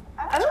good.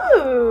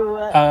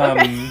 Oh.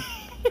 Okay.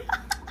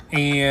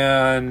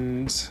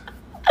 And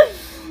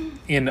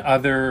in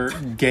other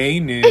gay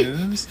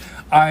news,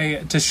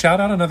 to shout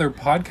out another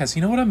podcast,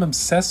 you know what I'm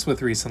obsessed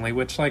with recently,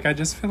 which, like, I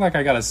just feel like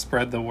I gotta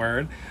spread the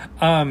word.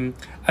 I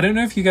don't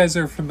know if you guys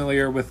are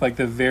familiar with, like,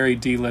 the very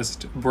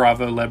D-list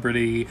Bravo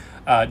celebrity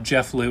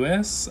Jeff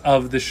Lewis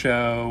of the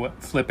show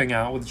Flipping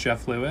Out with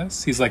Jeff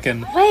Lewis. He's like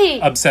an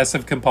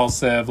obsessive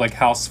compulsive, like,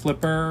 house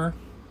flipper.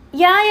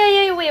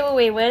 Yeah.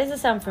 Wait. Where does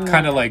this sound familiar?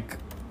 Kind of like,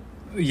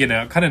 you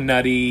know, kind of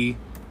nutty,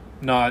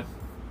 not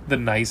the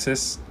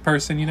nicest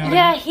person, you know what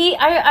I mean?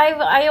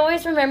 I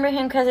always remember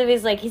him because of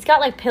his, like, he's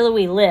got, like,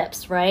 pillowy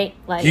lips, right?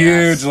 Like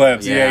huge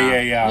lips.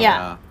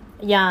 Yeah.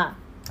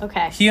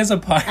 Okay. He has a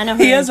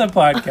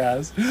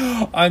podcast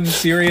on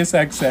Sirius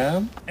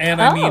XM,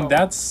 and I mean,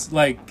 that's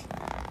like,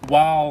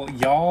 while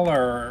y'all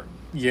are,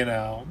 you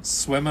know,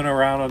 swimming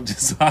around on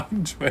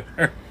design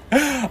Twitter,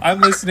 I'm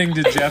listening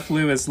to Jeff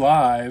Lewis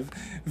live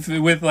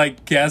with,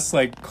 like, guests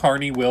like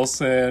Carney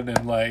Wilson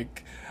and,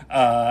 like,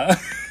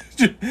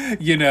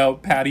 you know,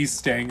 Patty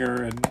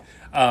Stanger, and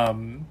I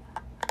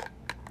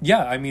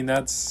mean,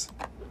 that's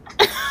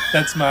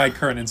my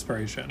current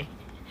inspiration.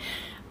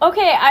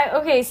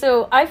 Okay,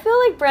 so I feel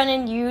like,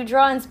 Brendan, you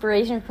draw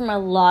inspiration from a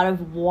lot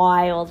of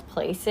wild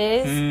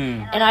places,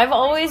 and I've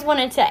always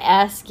wanted to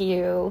ask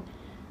you,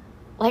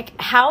 like,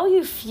 how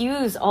you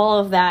fuse all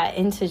of that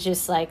into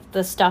just, like,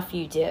 the stuff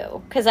you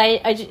do, because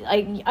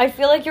I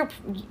feel like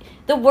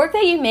the work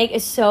that you make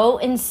is so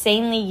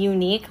insanely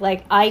unique.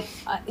 Like,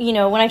 you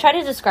know, when I try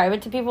to describe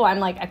it to people, I'm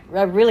like, I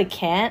really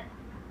can't.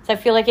 So I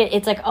feel like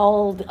it's like a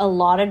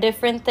lot of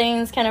different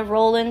things kind of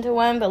roll into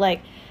one, but,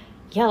 like,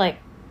 yeah, like,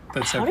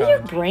 that's so how kind. does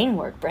your brain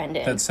work,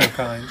 Brendan? That's so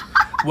kind.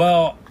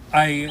 Well,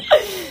 I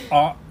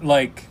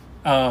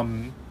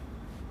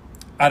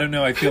don't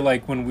know. I feel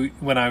like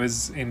when I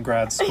was in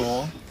grad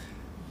school,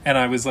 and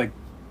I was, like,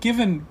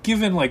 given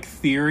like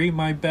theory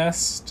my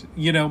best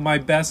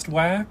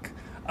whack.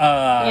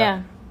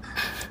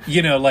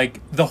 You know, like,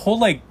 the whole,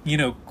 like, you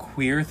know,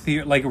 queer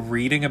theory, like,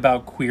 reading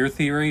about queer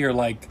theory or,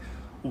 like,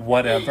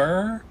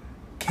 whatever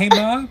came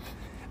up.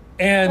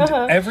 And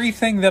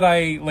everything that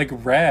I, like,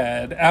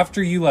 read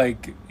after you,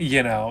 like,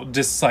 you know,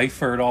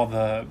 deciphered all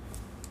the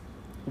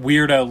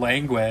weirdo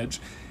language,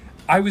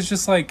 I was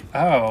just like,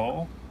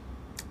 oh,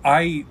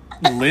 I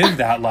live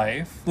that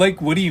life. Like,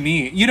 what do you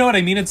mean? You know what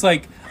I mean? It's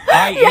like,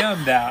 I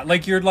am that.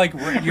 Like,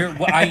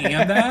 I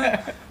am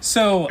that.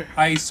 So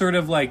I sort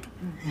of, like,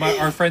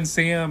 our friend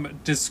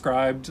Sam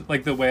described,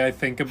 like, the way I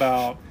think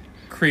about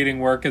creating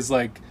work as,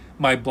 like,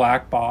 my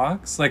black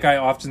box. Like, I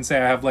often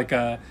say I have, like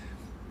a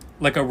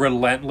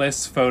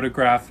relentless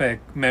photographic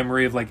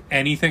memory of, like,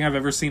 anything I've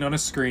ever seen on a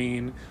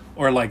screen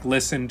or, like,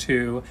 listened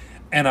to,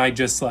 and I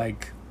just,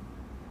 like,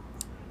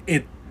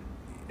 it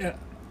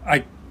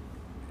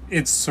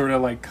sort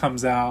of, like,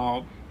 comes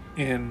out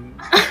in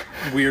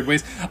weird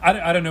ways.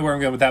 I don't know where I'm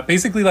going with that.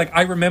 Basically, like,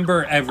 I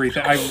remember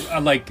everything. I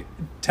like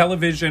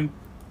television,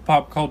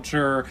 pop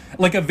culture,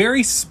 like, a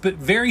very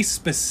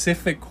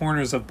specific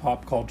corners of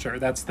pop culture.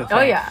 That's the thing.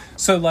 Oh, yeah.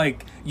 So,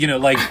 like, you know,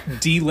 like,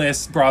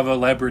 D-list Bravo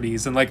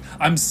celebrities, and, like,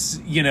 I'm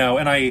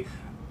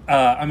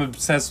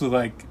obsessed with,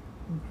 like,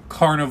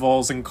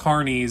 carnivals and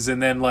carnies,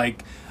 and then,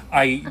 like,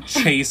 I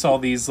chase all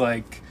these,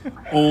 like,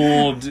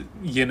 old,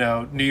 you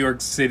know, New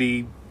York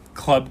City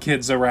club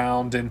kids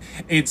around, and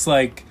it's,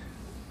 like,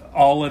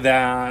 all of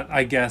that,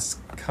 I guess,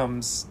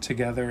 comes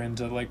together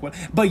into, like, what.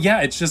 But yeah,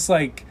 it's just,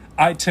 like,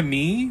 to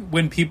me,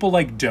 when people,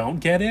 like, don't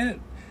get it,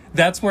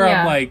 that's where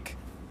I'm like,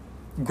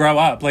 grow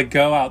up, like,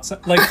 go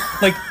outside,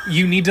 like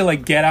you need to,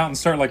 like, get out and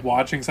start, like,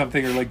 watching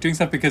something or, like, doing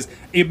stuff, because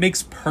it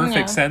makes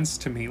perfect sense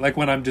to me, like,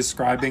 when I'm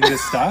describing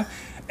this stuff,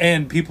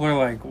 and people are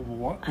like,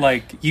 what?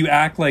 Like, you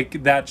act like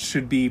like,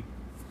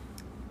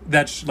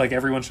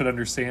 everyone should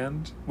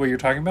understand what you're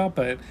talking about,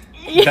 but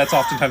that's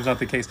oftentimes not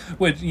the case,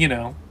 which, you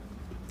know,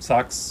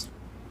 sucks.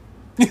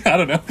 I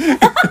don't know.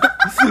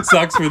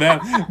 Sucks for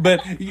them.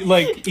 But,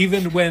 like,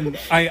 even when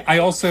I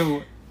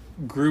also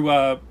grew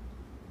up,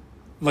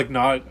 like,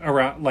 not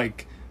around,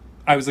 like,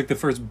 I was like the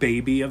first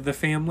baby of the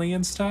family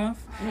and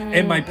stuff.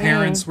 And my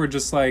parents were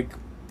just like,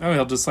 oh,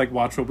 he'll just like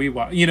watch what we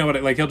watch. You know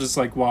what? Like he'll just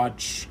like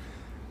watch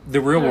The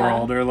Real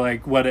World or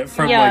like what it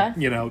from like,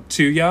 you know,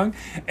 too young.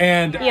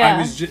 And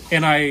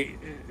I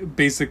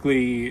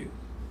basically,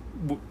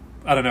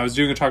 I don't know, I was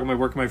doing a talk at my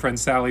work and my friend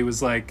Sally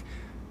was like,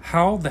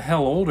 how the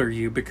hell old are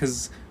you?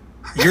 Because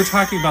you're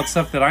talking about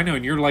stuff that I know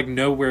and you're like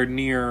nowhere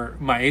near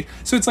my age.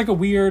 So it's like a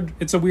weird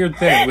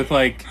thing with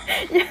like.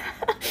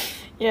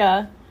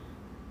 Yeah.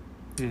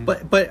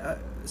 But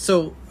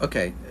so,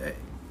 okay.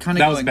 Kind of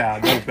that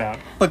was bad.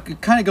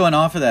 But kind of going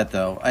off of that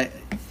though,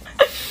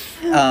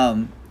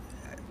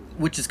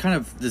 which is kind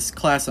of this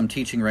class I'm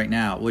teaching right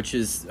now, which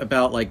is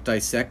about like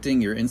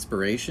dissecting your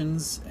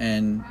inspirations.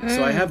 And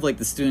so I have like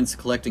the students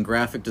collecting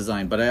graphic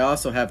design, but I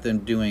also have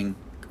them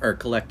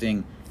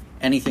collecting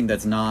anything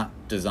that's not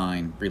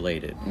design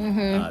related.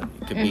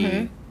 It could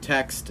be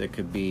text, it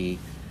could be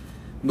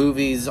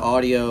movies,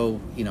 audio,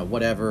 you know,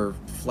 whatever,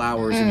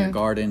 flowers in your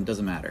garden,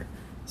 doesn't matter.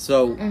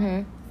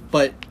 So,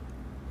 but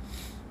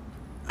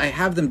I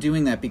have them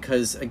doing that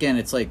because, again,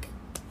 it's like,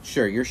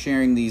 sure, you're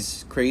sharing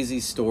these crazy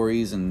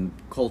stories and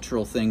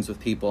cultural things with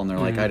people, and they're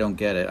like, I don't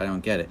get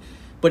it.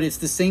 But it's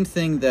the same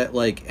thing that,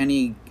 like,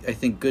 any, I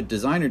think, good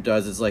designer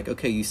does is like,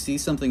 okay, you see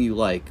something you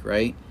like,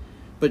 right?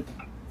 But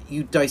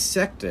you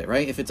dissect it,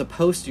 right? If it's a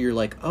poster, you're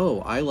like,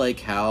 oh, I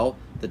like how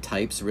the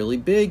type's really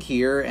big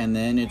here, and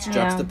then it's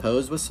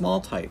juxtaposed with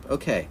small type.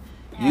 Okay.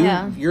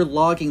 You're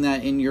logging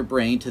that in your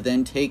brain to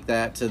then take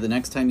that to the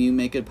next time you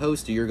make a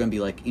poster. You're going to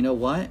be like, you know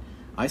what?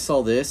 I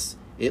saw this.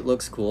 It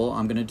looks cool.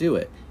 I'm going to do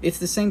it. It's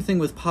the same thing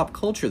with pop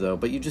culture, though,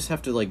 but you just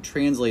have to, like,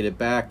 translate it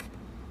back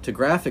to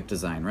graphic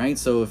design, right?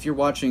 So if you're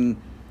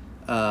watching,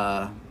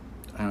 I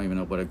don't even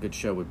know what a good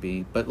show would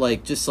be, but,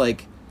 like, just,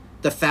 like,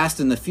 The Fast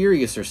and the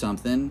Furious or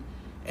something,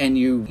 and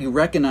you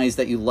recognize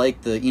that you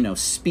like the, you know,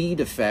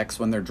 speed effects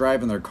when they're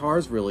driving their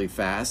cars really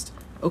fast.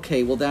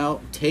 Okay, well,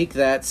 now take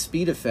that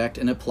speed effect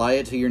and apply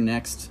it to your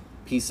next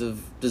piece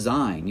of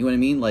design. You know what I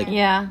mean? Like,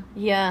 yeah.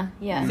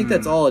 I think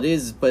that's all it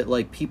is, but,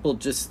 like, people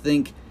just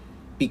think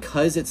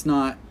because it's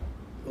not,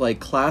 like,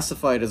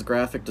 classified as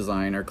graphic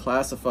design or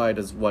classified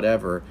as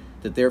whatever,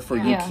 that therefore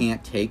you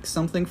can't take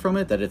something from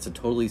it, that it's a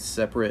totally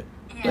separate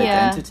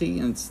entity,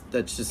 and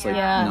that's just, like,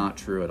 not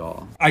true at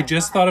all. I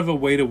just thought of a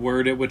way to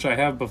word it, which I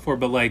have before,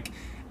 but, like,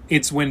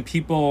 it's when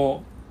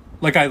people,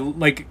 like,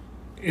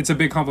 it's a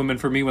big compliment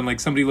for me when, like,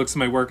 somebody looks at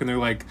my work and they're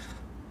like,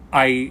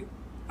 I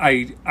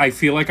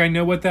feel like I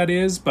know what that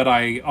is, but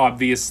I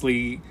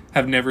obviously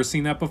have never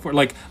seen that before.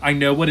 Like, I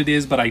know what it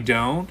is, but I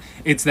don't.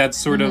 It's that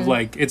sort of,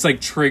 like, it's like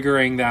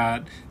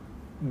triggering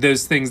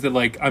those things that,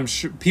 like, I'm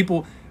sure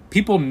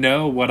people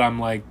know what I'm,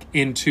 like,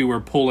 into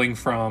or pulling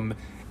from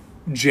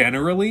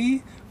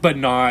generally, but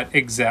not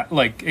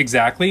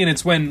exactly. And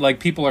it's when, like,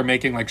 people are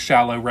making, like,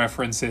 shallow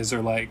references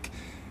or, like,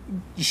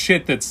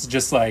 shit that's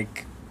just,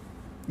 like,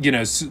 you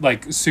know,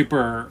 like,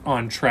 super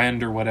on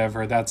trend or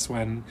whatever. That's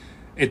when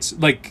it's,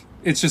 like,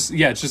 it's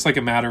just like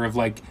a matter of,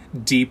 like,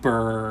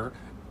 deeper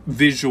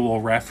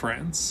visual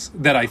reference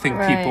that I think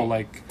people,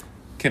 like,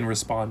 can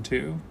respond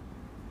to.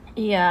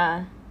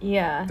 Yeah.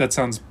 That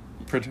sounds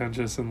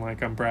pretentious and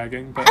like I'm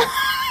bragging, but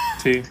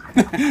T.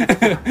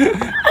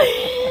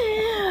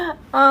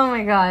 Oh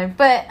my god.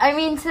 But I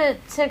mean, to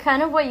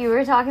kind of what you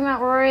were talking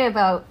about, Rory,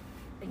 about,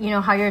 you know,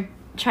 how you're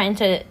trying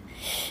to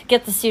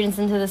get the students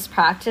into this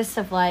practice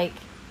of, like,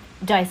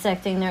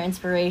 dissecting their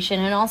inspiration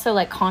and also,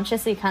 like,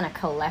 consciously kind of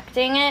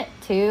collecting it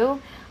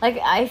too. Like,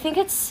 I think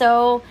it's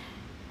so,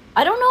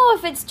 I don't know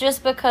if it's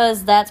just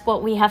because that's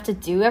what we have to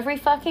do every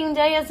fucking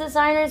day as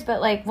designers,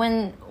 but, like,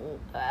 when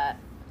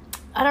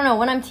I don't know,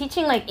 when I'm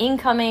teaching, like,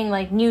 incoming,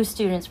 like, new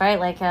students, right?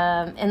 Like,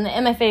 in the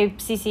MFA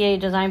CCA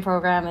design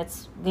program,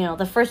 it's, you know,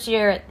 the first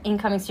year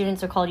incoming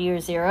students are called year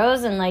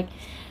zeros. And, like,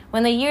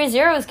 when the year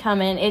zeros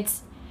come in,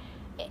 it's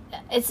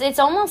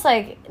almost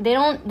like they're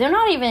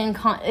not even,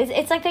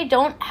 it's like they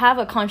don't have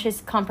a conscious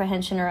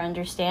comprehension or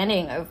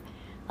understanding of,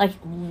 like,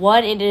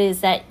 what it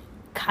is that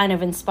kind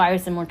of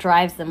inspires them or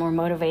drives them or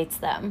motivates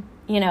them,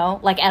 you know,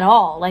 like, at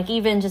all. Like,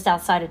 even just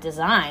outside of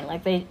design,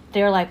 like,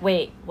 they're like,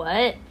 wait,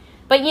 what?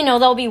 But, you know,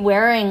 they'll be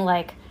wearing,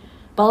 like,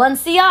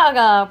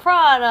 Balenciaga,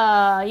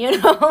 Prada, you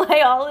know,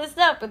 like, all this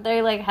stuff. But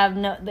they, like, have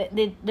no...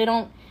 They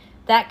don't...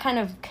 That kind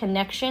of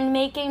connection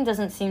making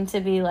doesn't seem to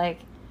be, like,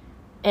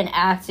 an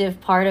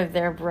active part of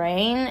their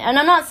brain. And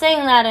I'm not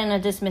saying that in a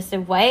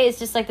dismissive way. It's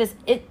just, like, this...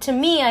 To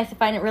me, I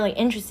find it really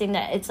interesting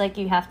that it's, like,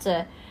 you have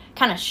to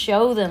kind of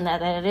show them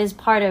that it is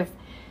part of,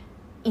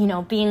 you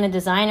know, being a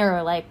designer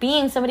or, like,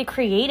 being somebody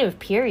creative,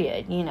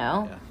 period, you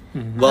know?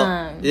 Yeah.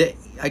 Well,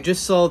 I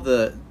just saw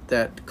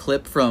that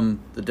clip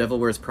from The Devil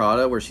Wears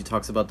Prada where she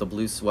talks about the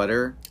blue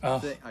sweater.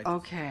 Oh.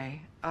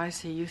 Okay, I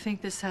see. You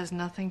think this has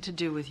nothing to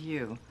do with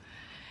you.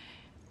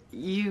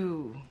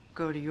 You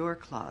go to your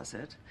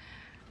closet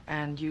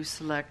and you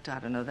select, I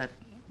don't know, that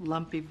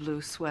lumpy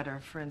blue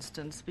sweater, for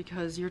instance,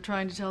 because you're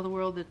trying to tell the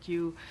world that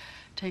you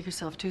take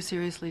yourself too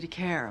seriously to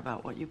care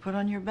about what you put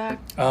on your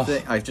back.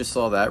 I just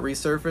saw that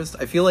resurfaced.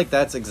 I feel like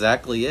that's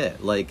exactly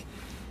it. Like,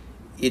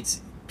 it's...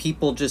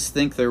 people just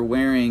think they're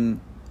wearing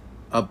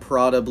a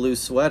Prada blue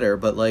sweater,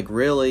 but like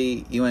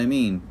really, you know what I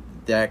mean?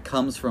 That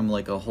comes from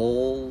like a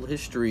whole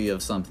history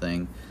of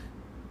something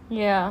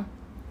Yeah.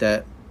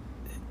 that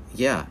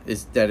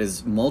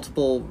is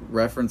multiple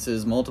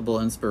references,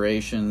 multiple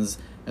inspirations,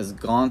 has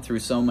gone through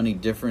so many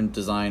different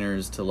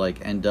designers to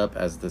like end up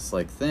as this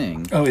like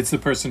thing. Oh, it's the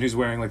person who's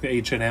wearing like the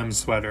H&M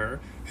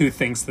sweater who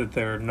thinks that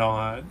they're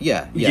not.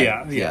 Yeah.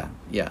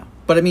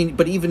 But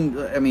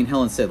even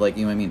Helen said, like,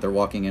 you know what I mean, they're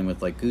walking in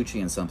with like Gucci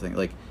and something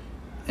like,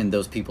 and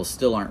those people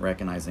still aren't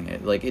recognizing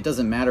it. Like, it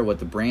doesn't matter what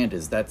the brand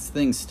is, that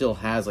thing still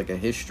has like a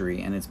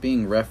history, and it's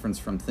being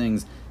referenced from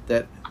things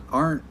that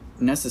aren't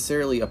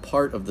necessarily a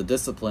part of the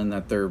discipline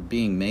that they're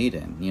being made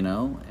in, you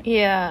know?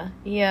 Yeah.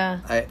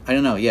 I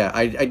don't know. Yeah,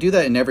 I do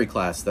that in every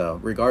class, though,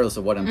 regardless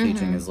of what I'm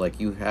teaching, is like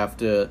you have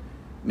to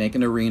make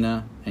an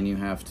arena and you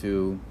have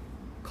to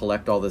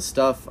collect all this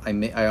stuff.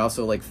 I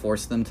also like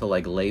force them to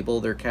like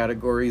label their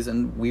categories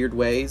in weird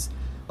ways.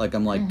 Like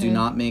I'm like, do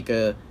not make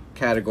a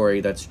category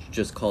that's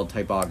just called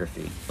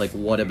typography. Like,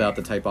 what about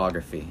the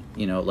typography?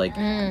 You know, like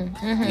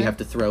you have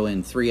to throw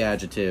in 3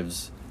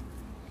 adjectives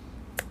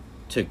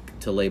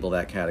to label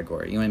that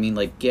category. You know what I mean?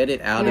 Like, get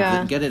it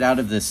out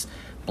of this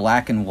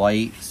black and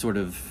white sort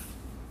of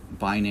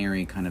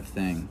binary kind of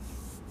thing.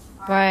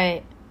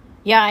 Right.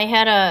 Yeah, I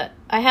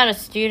had a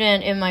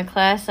student in my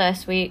class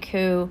last week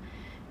who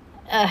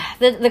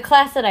the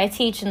class that I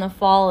teach in the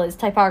fall is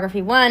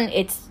Typography 1.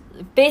 It's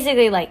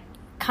basically like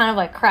kind of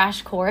like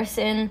crash course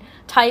in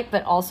type,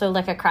 but also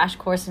like a crash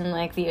course in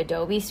like the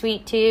Adobe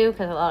suite too,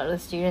 because a lot of the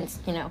students,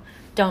 you know,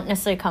 don't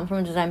necessarily come from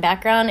a design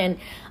background. And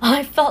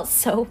I felt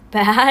so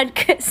bad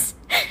because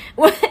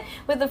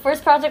with the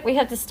first project we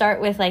had to start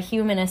with like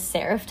humanist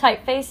serif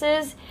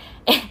typefaces,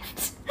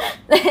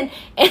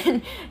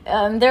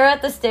 and they're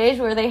at the stage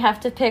where they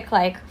have to pick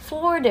like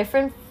 4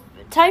 different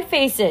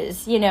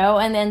typefaces, you know,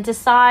 and then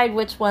decide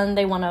which one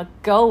they want to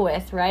go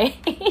with, right?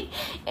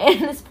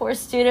 And this poor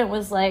student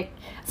was like,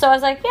 so I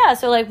was like, yeah,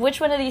 so like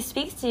which one of these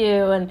speaks to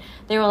you? And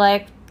they were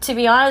like, to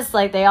be honest,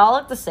 like they all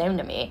look the same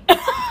to me.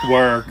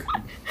 Work.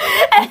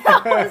 And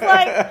I was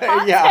like,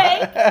 hot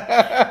take.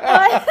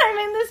 But I'm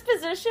in this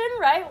position,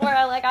 right, where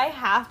I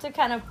have to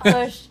kind of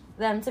push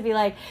them to be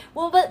like,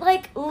 well, but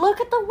like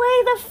look at the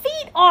way the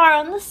feet are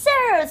on the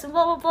serifs and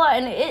blah blah blah.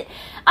 And I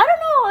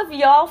don't know if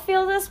y'all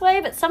feel this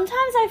way, but sometimes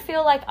I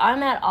feel like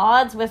I'm at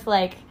odds with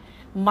like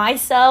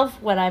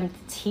myself when I'm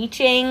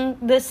teaching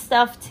this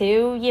stuff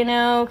too, you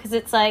know, because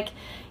it's like,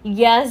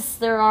 yes,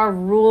 there are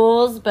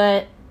rules,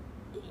 but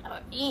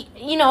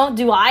you know,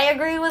 do I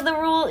agree with the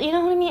rule? You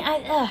know what I mean?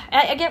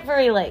 I get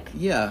very like,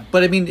 yeah,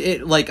 but I mean,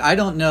 it like I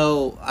don't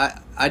know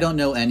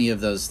any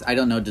of those. I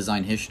don't know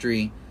design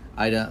history.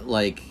 I don't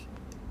like.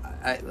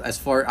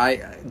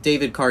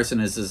 David Carson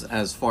is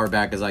as far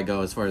back as I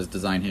go as far as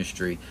design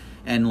history,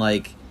 and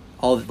like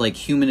all like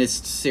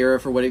humanist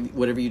serif or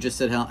whatever you just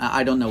said, Helen.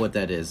 I don't know what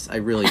that is. I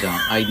really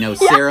don't. I know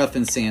serif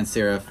and sans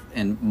serif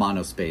and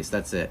monospace.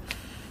 That's it.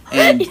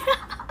 And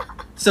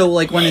so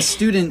like when a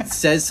student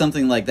says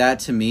something like that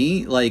to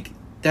me, like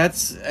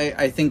that's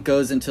I think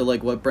goes into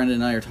like what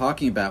Brendan and I are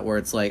talking about, where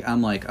it's like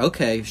I'm like,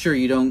 okay, sure,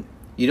 you don't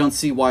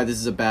see why this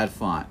is a bad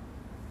font,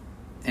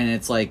 and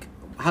it's like,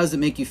 how does it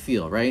make you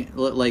feel, right?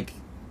 Like,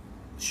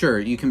 sure,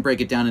 you can break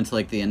it down into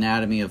like the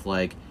anatomy of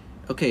like,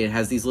 okay, it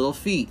has these little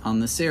feet on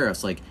the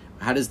serifs. Like,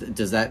 how does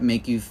that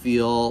make you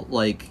feel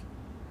like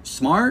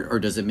smart, or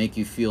does it make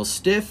you feel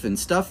stiff and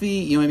stuffy?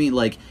 You know what I mean?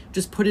 Like,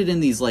 just put it in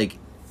these like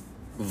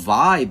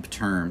vibe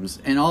terms,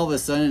 and all of a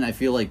sudden, I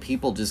feel like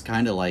people just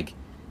kind of like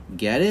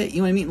get it. You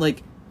know what I mean?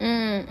 Like,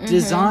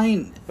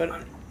 design,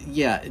 But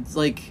yeah, it's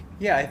like,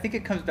 yeah, I think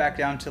it comes back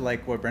down to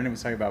like what Brendan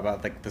was talking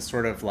about like the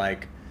sort of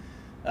like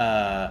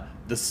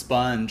the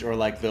sponge, or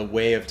like the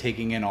way of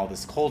taking in all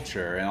this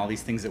culture and all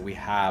these things that we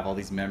have, all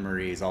these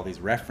memories, all these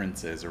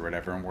references or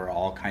whatever, and we're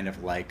all kind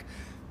of like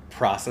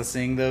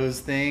processing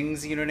those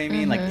things, you know what I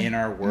mean? Like in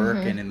our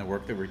work and in the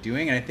work that we're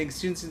doing. And I think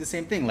students do the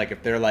same thing. Like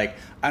if they're like,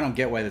 I don't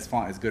get why this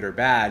font is good or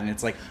bad, and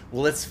it's like,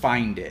 well, let's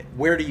find it.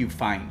 Where do you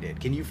find it?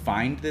 Can you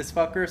find this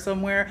fucker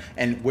somewhere?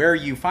 And where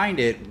you find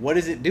it, what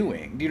is it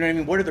doing? Do you know what I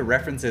mean? What are the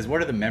references?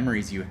 What are the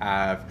memories you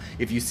have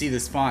if you see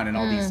this font in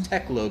all these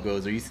tech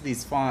logos, or you see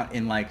these font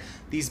in like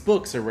these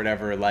books or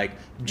whatever? Like,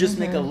 just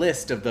make a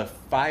list of the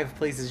 5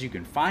 places you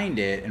can find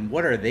it, and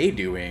what are they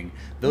doing?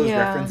 Those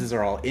references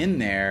are all in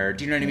there.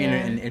 Do you know what I mean?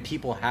 And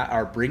people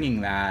are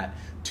bringing that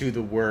to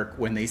the work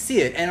when they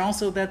see it. And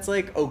also that's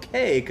like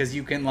okay, because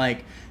you can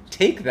like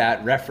take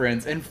that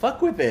reference and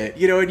fuck with it,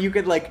 you know, and you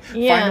could like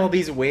find all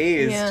these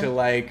ways to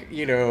like,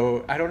 you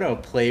know, I don't know,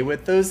 play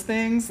with those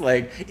things,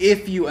 like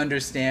if you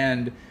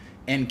understand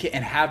and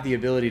have the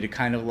ability to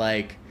kind of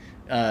like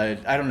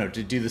I don't know,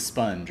 to do the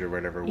sponge or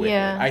whatever with it,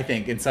 I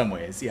think in some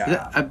ways.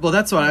 Well,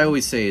 that's what I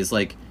always say is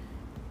like,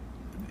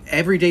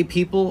 everyday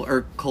people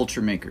are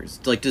culture makers.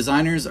 Like,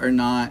 designers are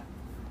not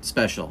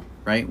special,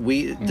 right?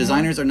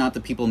 Designers are not the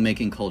people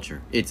making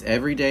culture. It's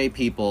everyday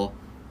people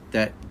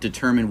that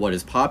determine what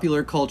is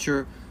popular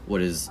culture,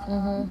 what is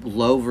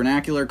low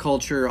vernacular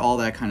culture, all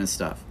that kind of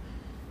stuff.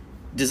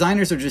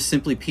 designers are just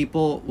simply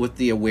people with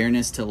the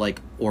awareness to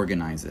like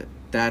organize it.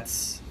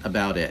 That's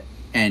about it.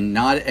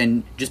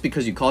 And just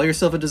because you call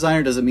yourself a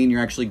designer doesn't mean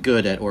you're actually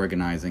good at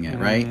organizing it,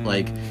 right?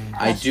 Like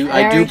I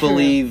do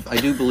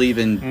believe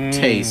in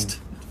taste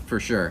for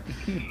sure.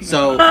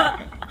 So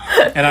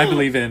And I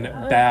believe in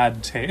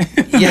bad taste.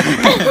 yeah.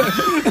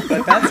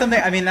 But that's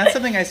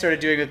something I started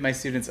doing with my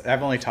students.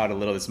 I've only taught a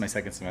little. This is my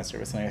second semester,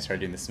 but something I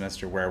started doing this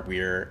semester where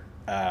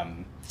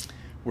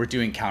we're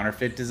doing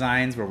counterfeit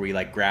designs where we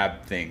like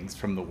grab things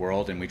from the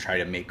world and we try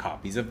to make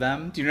copies of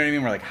them. Do you know what I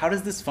mean? We're like, how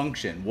does this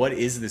function? What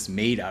is this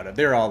made out of?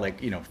 They're all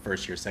like,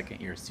 first year, second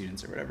year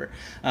students or whatever.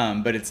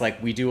 But it's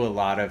like we do a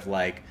lot of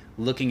like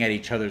looking at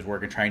each other's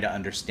work and trying to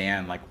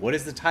understand like, what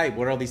is the type?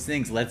 What are all these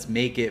things? Let's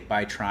make it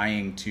by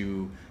trying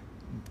to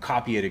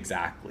copy it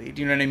exactly.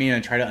 Do you know what I mean?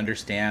 And try to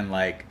understand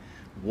like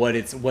what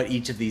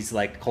each of these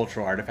like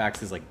cultural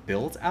artifacts is like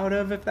built out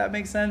of, if that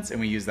makes sense. And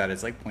we use that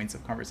as like points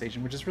of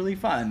conversation, which is really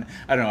fun.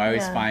 I don't know, I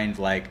always find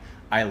like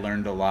I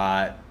learned a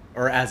lot,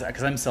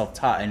 because I'm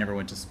self-taught, I never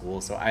went to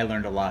school, so I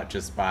learned a lot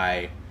just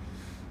by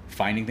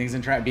finding things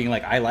and being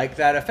like, I like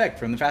that effect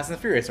from the Fast and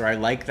the Furious, or I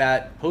like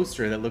that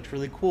poster that looked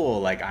really cool,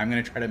 like I'm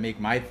gonna try to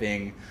make my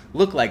thing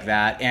look like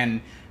that.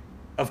 And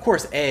of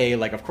course,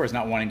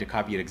 not wanting to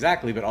copy it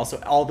exactly, but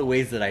also all the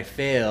ways that I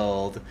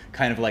failed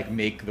kind of like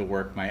make the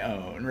work my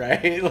own,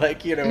 right?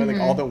 Like, like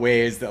all the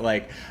ways that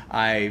like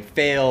I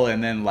fail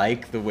and then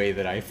like the way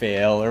that I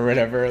fail or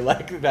whatever,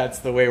 like that's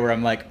the way where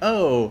I'm like,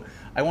 oh,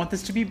 I want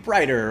this to be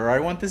brighter, or I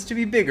want this to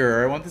be bigger,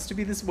 or I want this to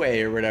be this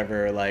way or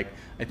whatever. Like,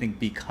 I think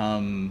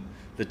become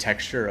the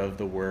texture of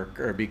the work,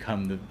 or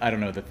become the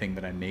thing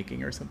that I'm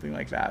making or something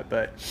like that.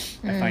 But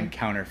I find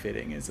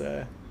counterfeiting is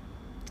a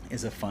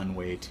fun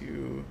way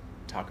to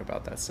talk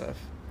about that stuff.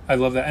 I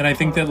love that. And I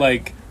think that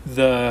like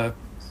that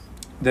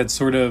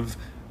sort of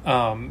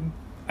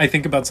I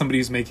think about somebody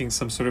who's making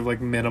some sort of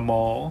like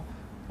minimal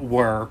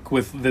work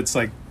that's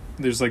like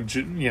there's like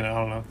I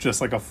don't know,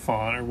 just like a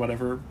font or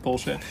whatever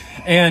bullshit,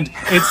 and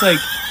it's like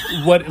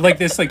what like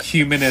this like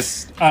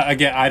humanist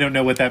again, I don't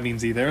know what that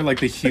means either, like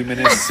the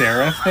humanist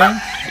serif thing.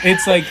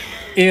 It's like,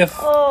 if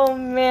oh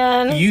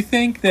man, you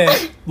think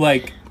that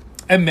like,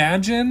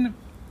 imagine,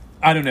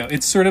 I don't know.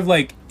 It's sort of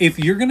like if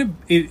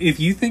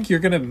you think you're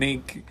gonna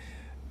make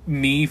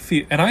me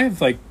feel, and I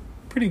have like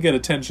pretty good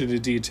attention to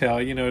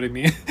detail, you know what I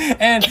mean?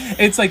 And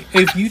it's like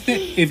if you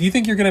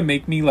think you're gonna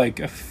make me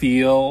like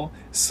feel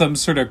some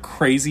sort of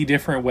crazy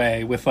different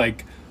way with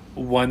like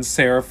one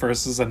serif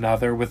versus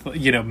another with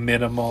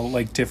minimal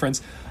like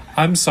difference,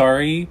 I'm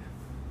sorry.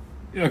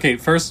 Okay,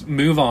 first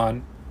move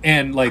on,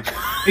 and like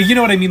you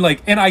know what I mean?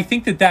 Like, and I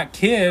think that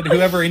kid,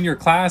 whoever in your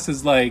class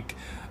is like,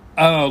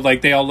 oh,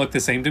 like they all look the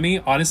same to me.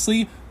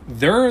 Honestly,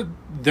 they're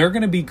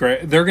gonna be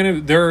great.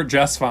 They're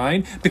just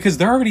fine because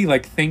they're already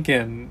like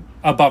thinking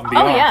above and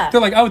beyond. Oh, yeah.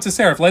 They're like, oh, it's a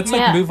serif. Let's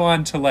like move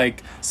on to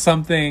like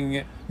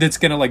something that's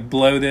gonna like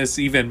blow this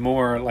even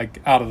more like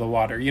out of the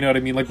water. You know what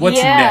I mean? Like,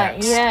 what's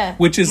next? Yeah.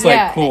 Which is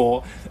like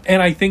cool.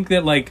 And I think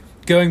that like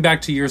going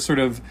back to your sort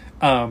of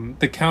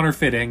the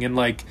counterfeiting and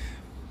like,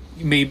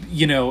 maybe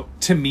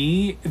to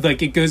me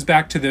like it goes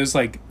back to those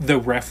like the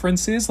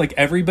references, like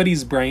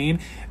everybody's brain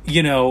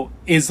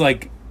is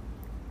like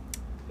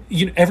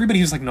everybody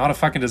who's like not a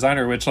fucking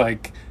designer, which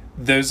like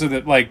those are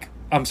the like,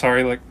 I'm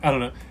sorry, like I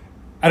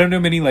don't know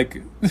many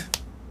like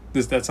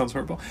that sounds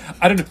horrible,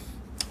 I don't know,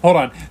 hold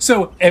on,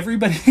 so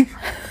everybody's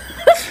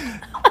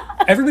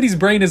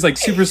brain is like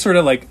super sort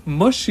of like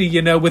mushy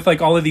with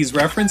like all of these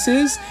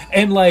references,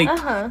 and like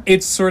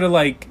it's sort of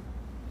like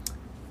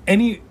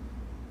any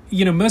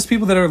most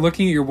people that are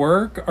looking at your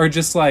work are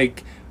just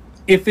like,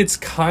 if it's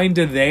kind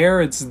of there,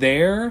 it's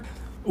there.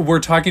 We're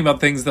talking about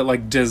things that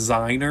like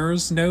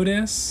designers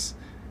notice.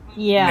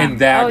 Yeah. And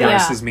that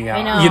grosses me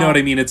out. You know what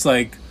I mean? It's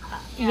like,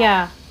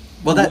 yeah.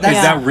 Well, is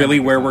that really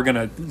where we're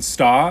going to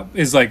stop?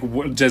 Is like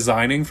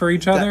designing for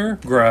each other?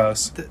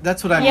 Gross.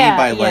 That's what I mean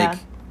by like,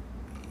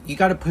 you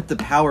got to put the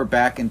power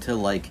back into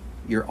like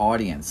your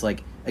audience.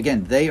 Like,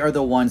 again, they are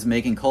the ones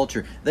making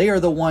culture. They are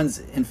the ones,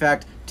 in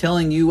fact,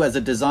 telling you as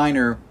a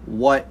designer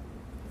what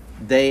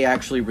they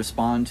actually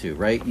respond to,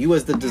 right? You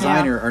as the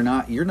designer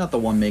you're not the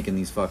one making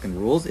these fucking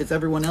rules. It's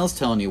everyone else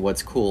telling you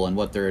what's cool and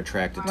what they're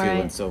attracted to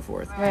and so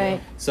forth.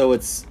 Right. So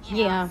it's...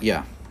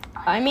 Yeah.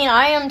 I mean,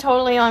 I am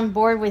totally on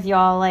board with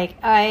y'all. Like,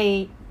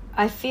 I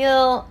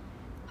feel,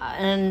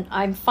 and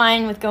I'm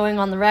fine with going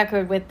on the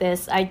record with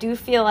this, I do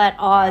feel at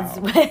odds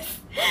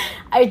with...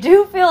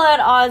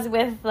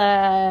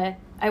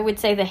 I would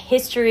say the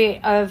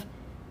history of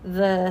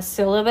the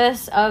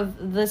syllabus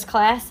of this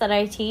class that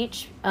I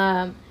teach,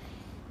 and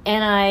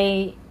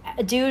I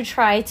do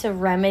try to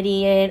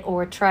remedy it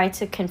or try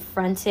to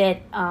confront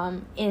it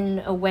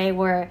in a way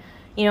where,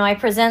 I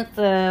present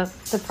the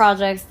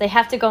projects. They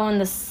have to go in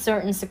this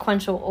certain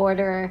sequential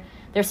order.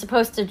 They're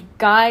supposed to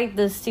guide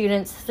the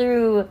students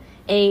through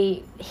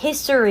a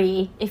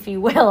history, if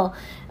you will,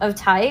 of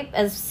type,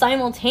 as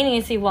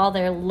simultaneously while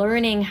they're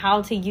learning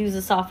how to use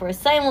the software,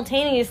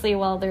 simultaneously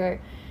while they're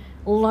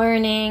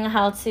learning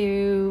how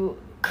to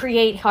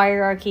create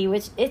hierarchy,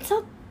 which it's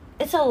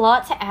it's a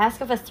lot to ask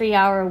of a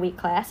 3-hour-a-week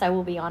class, I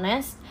will be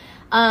honest.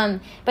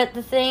 But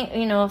the thing,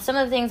 you know, some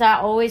of the things I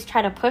always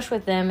try to push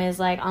with them is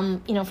like,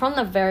 you know, from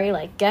the very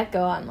like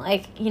get-go, I'm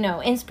like, you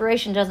know,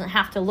 inspiration doesn't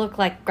have to look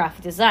like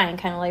graphic design,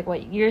 kind of like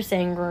what you're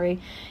saying, Rory.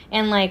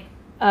 And like,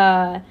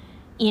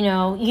 you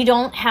know, you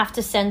don't have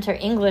to center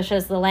English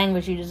as the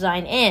language you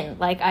design in.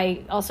 Like,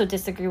 I also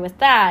disagree with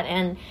that.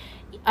 And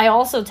I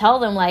also tell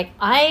them, like,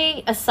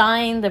 I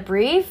assign the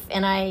brief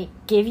and I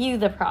give you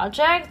the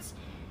project.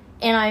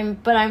 And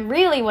what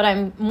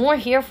I'm more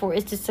here for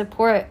is to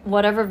support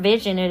whatever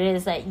vision it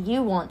is that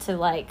you want to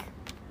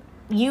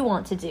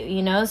do,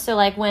 you know? So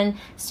like when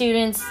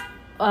students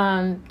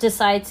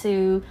decide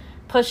to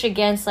push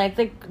against like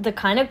the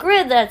kind of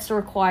grid that's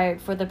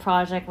required for the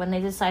project, when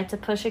they decide to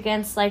push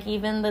against like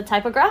even the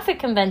typographic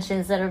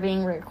conventions that are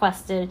being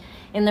requested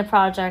in the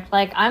project,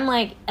 like I'm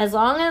like, as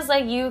long as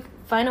like you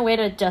find a way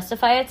to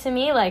justify it to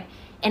me, like,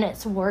 and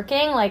it's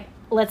working, like,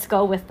 let's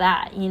go with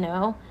that, you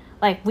know?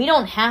 Like, we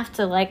don't have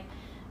to like,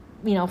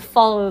 you know,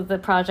 follow the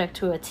project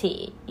to a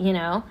T, you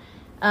know?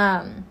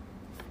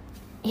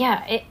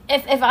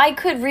 If I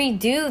could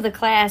redo the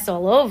class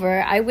all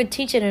over, I would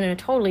teach it in a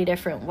totally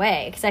different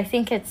way, because I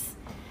think it's,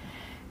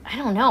 I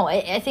don't know,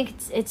 I think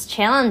it's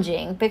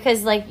challenging,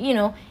 because, like, you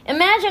know,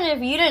 imagine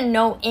if you didn't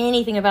know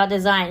anything about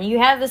design. You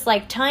have this,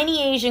 like,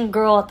 tiny Asian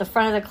girl at the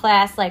front of the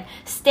class, like,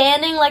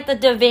 standing like the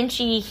Da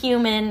Vinci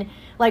human,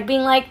 like,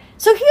 being like,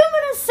 so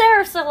human and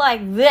serifs are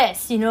like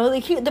this, you know,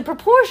 the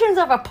proportions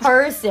of a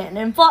person,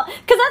 and because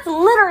that's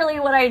literally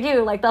what I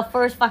do, like, the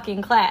first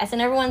fucking class,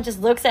 and everyone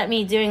just looks at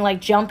me doing,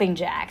 like, jumping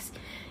jacks,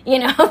 you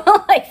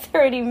know, like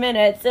 30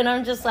 minutes, and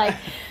I'm just like,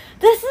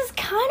 this is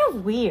kind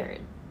of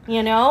weird,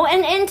 you know,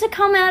 and to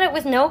come at it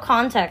with no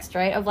context,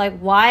 right, of, like,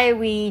 why are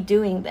we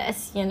doing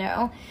this, you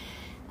know?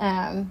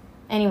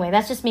 Anyway,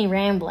 that's just me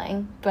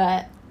rambling,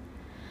 but...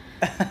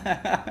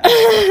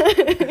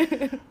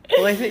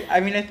 Well, I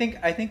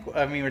think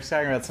we're just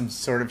talking about some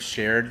sort of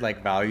shared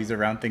like values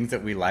around things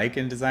that we like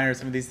in design, or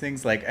some of these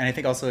things, like, and I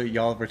think also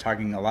y'all were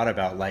talking a lot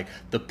about like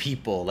the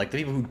people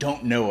who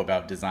don't know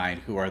about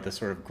design, who are the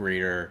sort of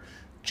greater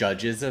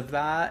judges of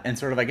that, and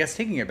sort of, I guess,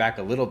 taking it back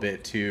a little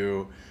bit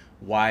to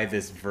why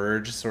this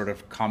Verge sort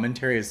of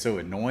commentary is so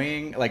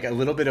annoying, like a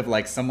little bit of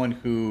like someone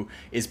who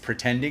is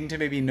pretending to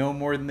maybe know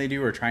more than they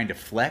do, or trying to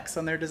flex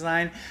on their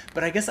design.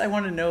 But I guess I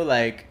want to know,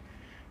 like,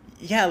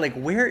 yeah, like,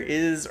 where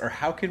is, or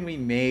how can we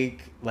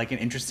make like an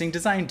interesting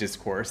design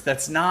discourse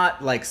that's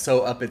not like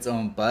so up its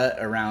own butt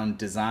around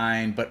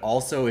design, but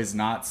also is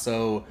not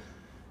so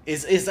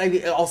is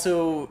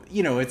also,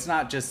 you know, it's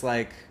not just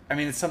like, I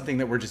mean, it's something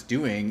that we're just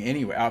doing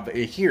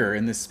anyway here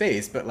in this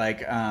space, but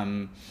like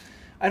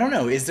I don't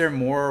know, is there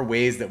more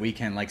ways that we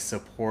can like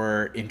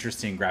support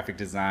interesting graphic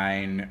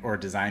design or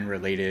design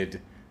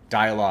related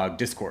dialogue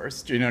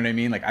discourse? Do you know what I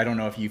mean? Like, I don't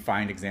know if you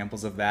find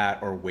examples of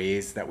that, or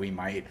ways that we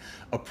might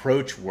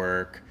approach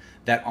work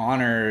that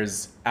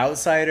honors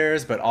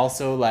outsiders, but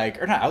also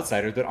like, or not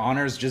outsiders, but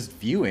honors just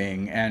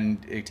viewing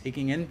and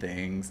taking in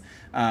things,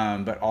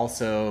 but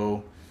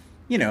also,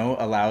 you know,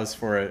 allows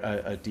for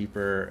a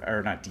deeper,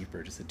 or not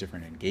deeper, just a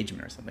different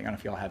engagement or something. I don't know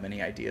if y'all have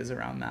any ideas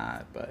around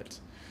that, but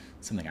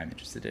something I'm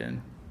interested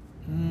in.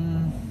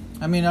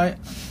 I mean,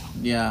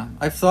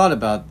 I've thought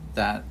about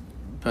that,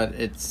 but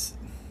it's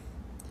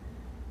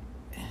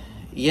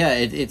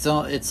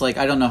like,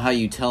 I don't know how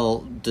you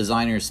tell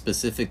designers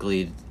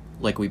specifically,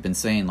 like we've been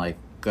saying, like,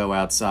 go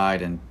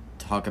outside and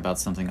talk about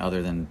something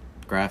other than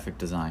graphic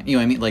design. You know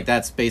what I mean? Like,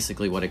 that's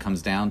basically what it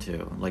comes down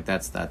to. Like,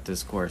 that's that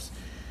discourse.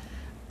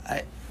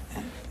 I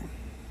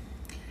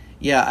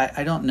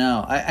don't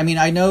know. I mean,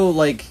 I know,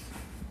 like,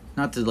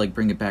 not to, like,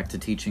 bring it back to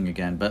teaching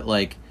again, but,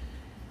 like,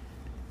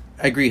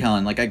 I agree,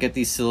 Helen. Like, I get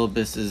these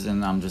syllabuses,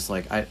 and I'm just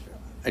like, I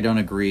don't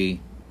agree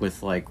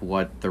with, like,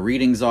 what the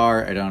readings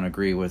are. I don't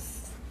agree with,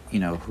 you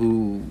know,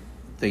 who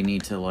they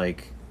need to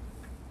like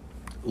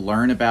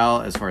learn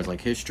about as far as like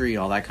history,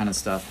 all that kind of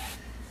stuff.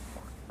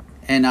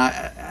 And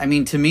I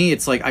mean, to me,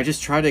 it's like, I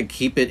just try to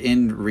keep it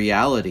in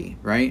reality,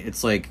 right?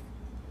 It's like,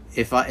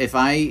 I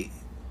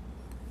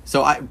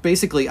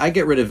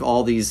get rid of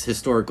all these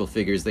historical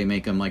figures they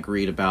make them like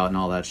read about and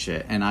all that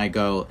shit. And I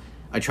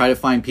try to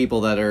find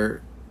people that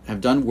have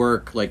done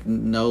work like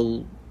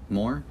no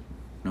more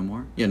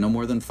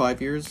than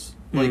 5 years,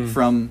 like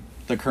from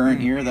the current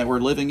year that we're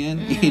living in,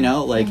 you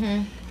know, like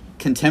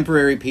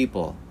contemporary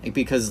people,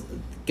 because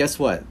guess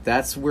what?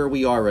 That's where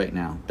we are right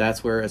now.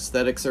 That's where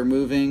aesthetics are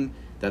moving.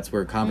 That's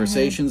where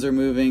conversations are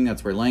moving.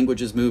 That's where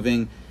language is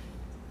moving.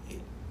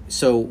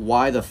 So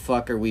why the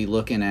fuck are we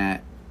looking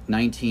at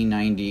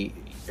 1990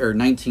 or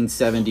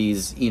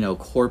 1970s, you know,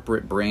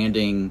 corporate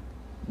branding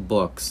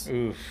books?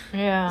 Oof.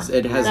 Yeah,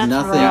 it has that's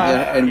nothing,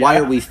 rough. and why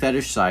are we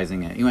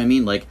fetishizing it? You know what I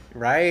mean? Like,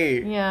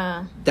 right?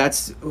 Yeah,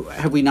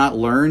 have we not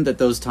learned that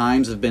those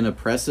times have been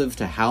oppressive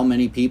to how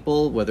many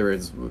people, whether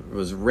it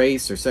was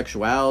race or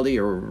sexuality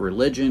or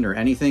religion or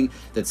anything,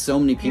 that so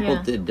many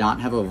people did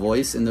not have a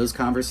voice in those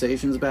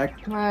conversations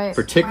back, right?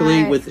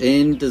 Particularly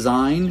within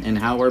design and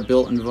how our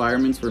built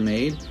environments were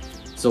made.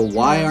 So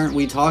why aren't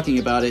we talking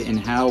about it in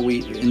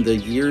the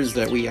years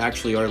that we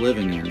actually are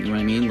living in? You know what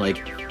I mean?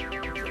 Like,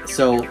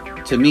 so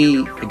to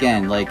me,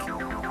 again, like,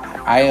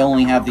 I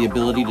only have the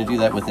ability to do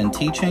that within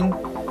teaching,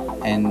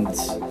 and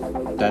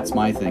that's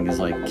my thing, is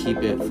like, keep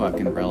it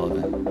fucking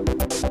relevant.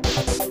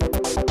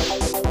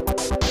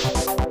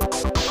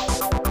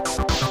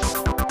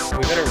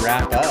 We better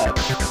wrap up.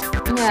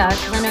 Yeah,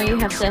 because I know you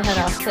have to head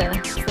off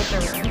to Slipper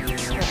Room.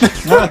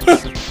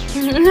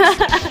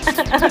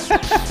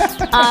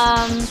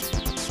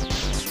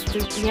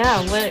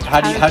 Yeah, what...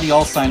 How do you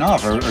all sign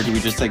off, or do we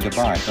just say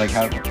goodbye? Like,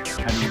 how do you...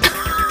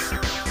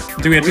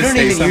 Do we have We to don't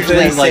say even something?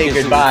 usually Like, say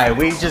it's- goodbye.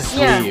 We just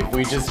Yeah. leave.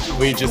 We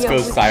just go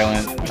we-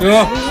 silent.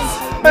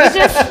 Ugh. We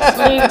just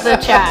leave the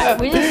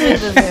chat. We just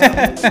leave the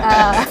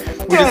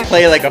Zoom. We just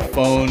play like a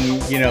phone,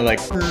 you know,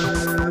 like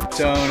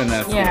tone, and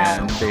that's Yeah.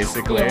 the end,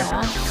 basically.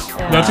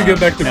 Yeah. Not to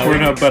get back to No,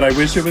 Pornhub, but I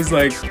wish it was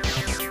like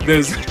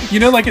those, you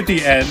know, like at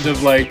the end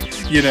of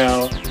like, you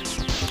know,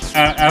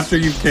 after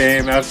you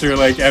came, after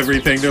like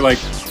everything, they're like,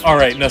 all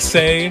right, now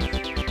say, you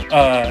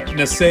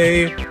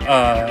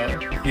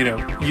know,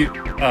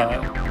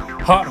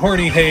 hot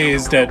horny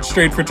hazed at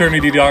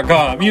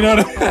straightfraternity.com. You know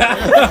what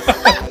I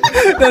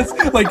That's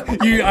like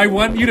I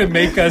want you to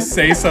make us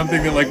say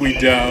something that like we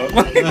don't.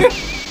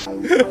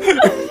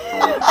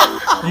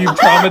 You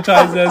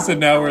traumatized us, and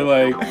now we're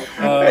like,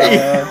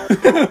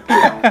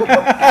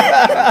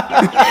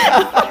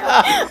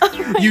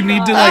 you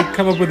need to like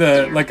come up with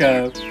a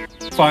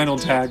final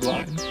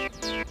tagline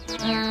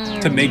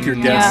to make your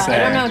guests Yeah, I say.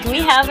 don't know. Do we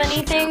have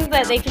anything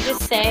that they could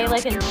just say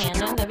like in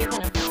tandem? That'd be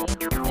kind of funny.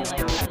 They like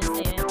try to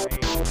say it.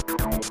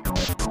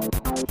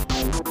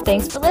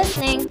 Thanks for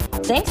listening.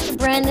 Thanks to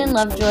Brandon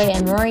Lovejoy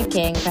and Rory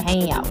King for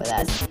hanging out with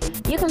us.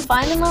 You can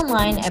find them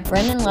online at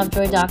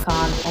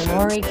brendanlovejoy.com and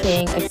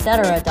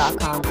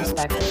roryking.etc.com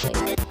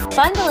respectively.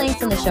 Find the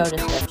links in the show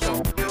description.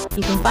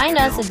 You can find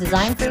us at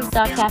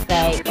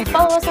designfreaks.cafe and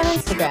follow us on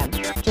Instagram.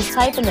 Just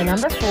type in the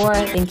number 4,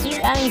 then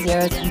keep adding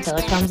zeros until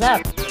it comes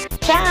up.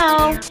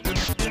 Ciao!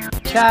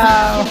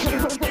 Ciao.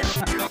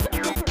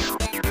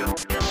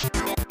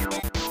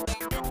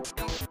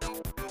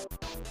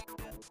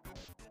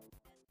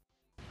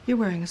 You're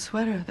wearing a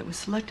sweater that was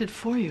selected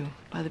for you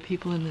by the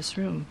people in this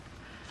room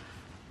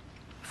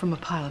from a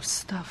pile of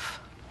stuff.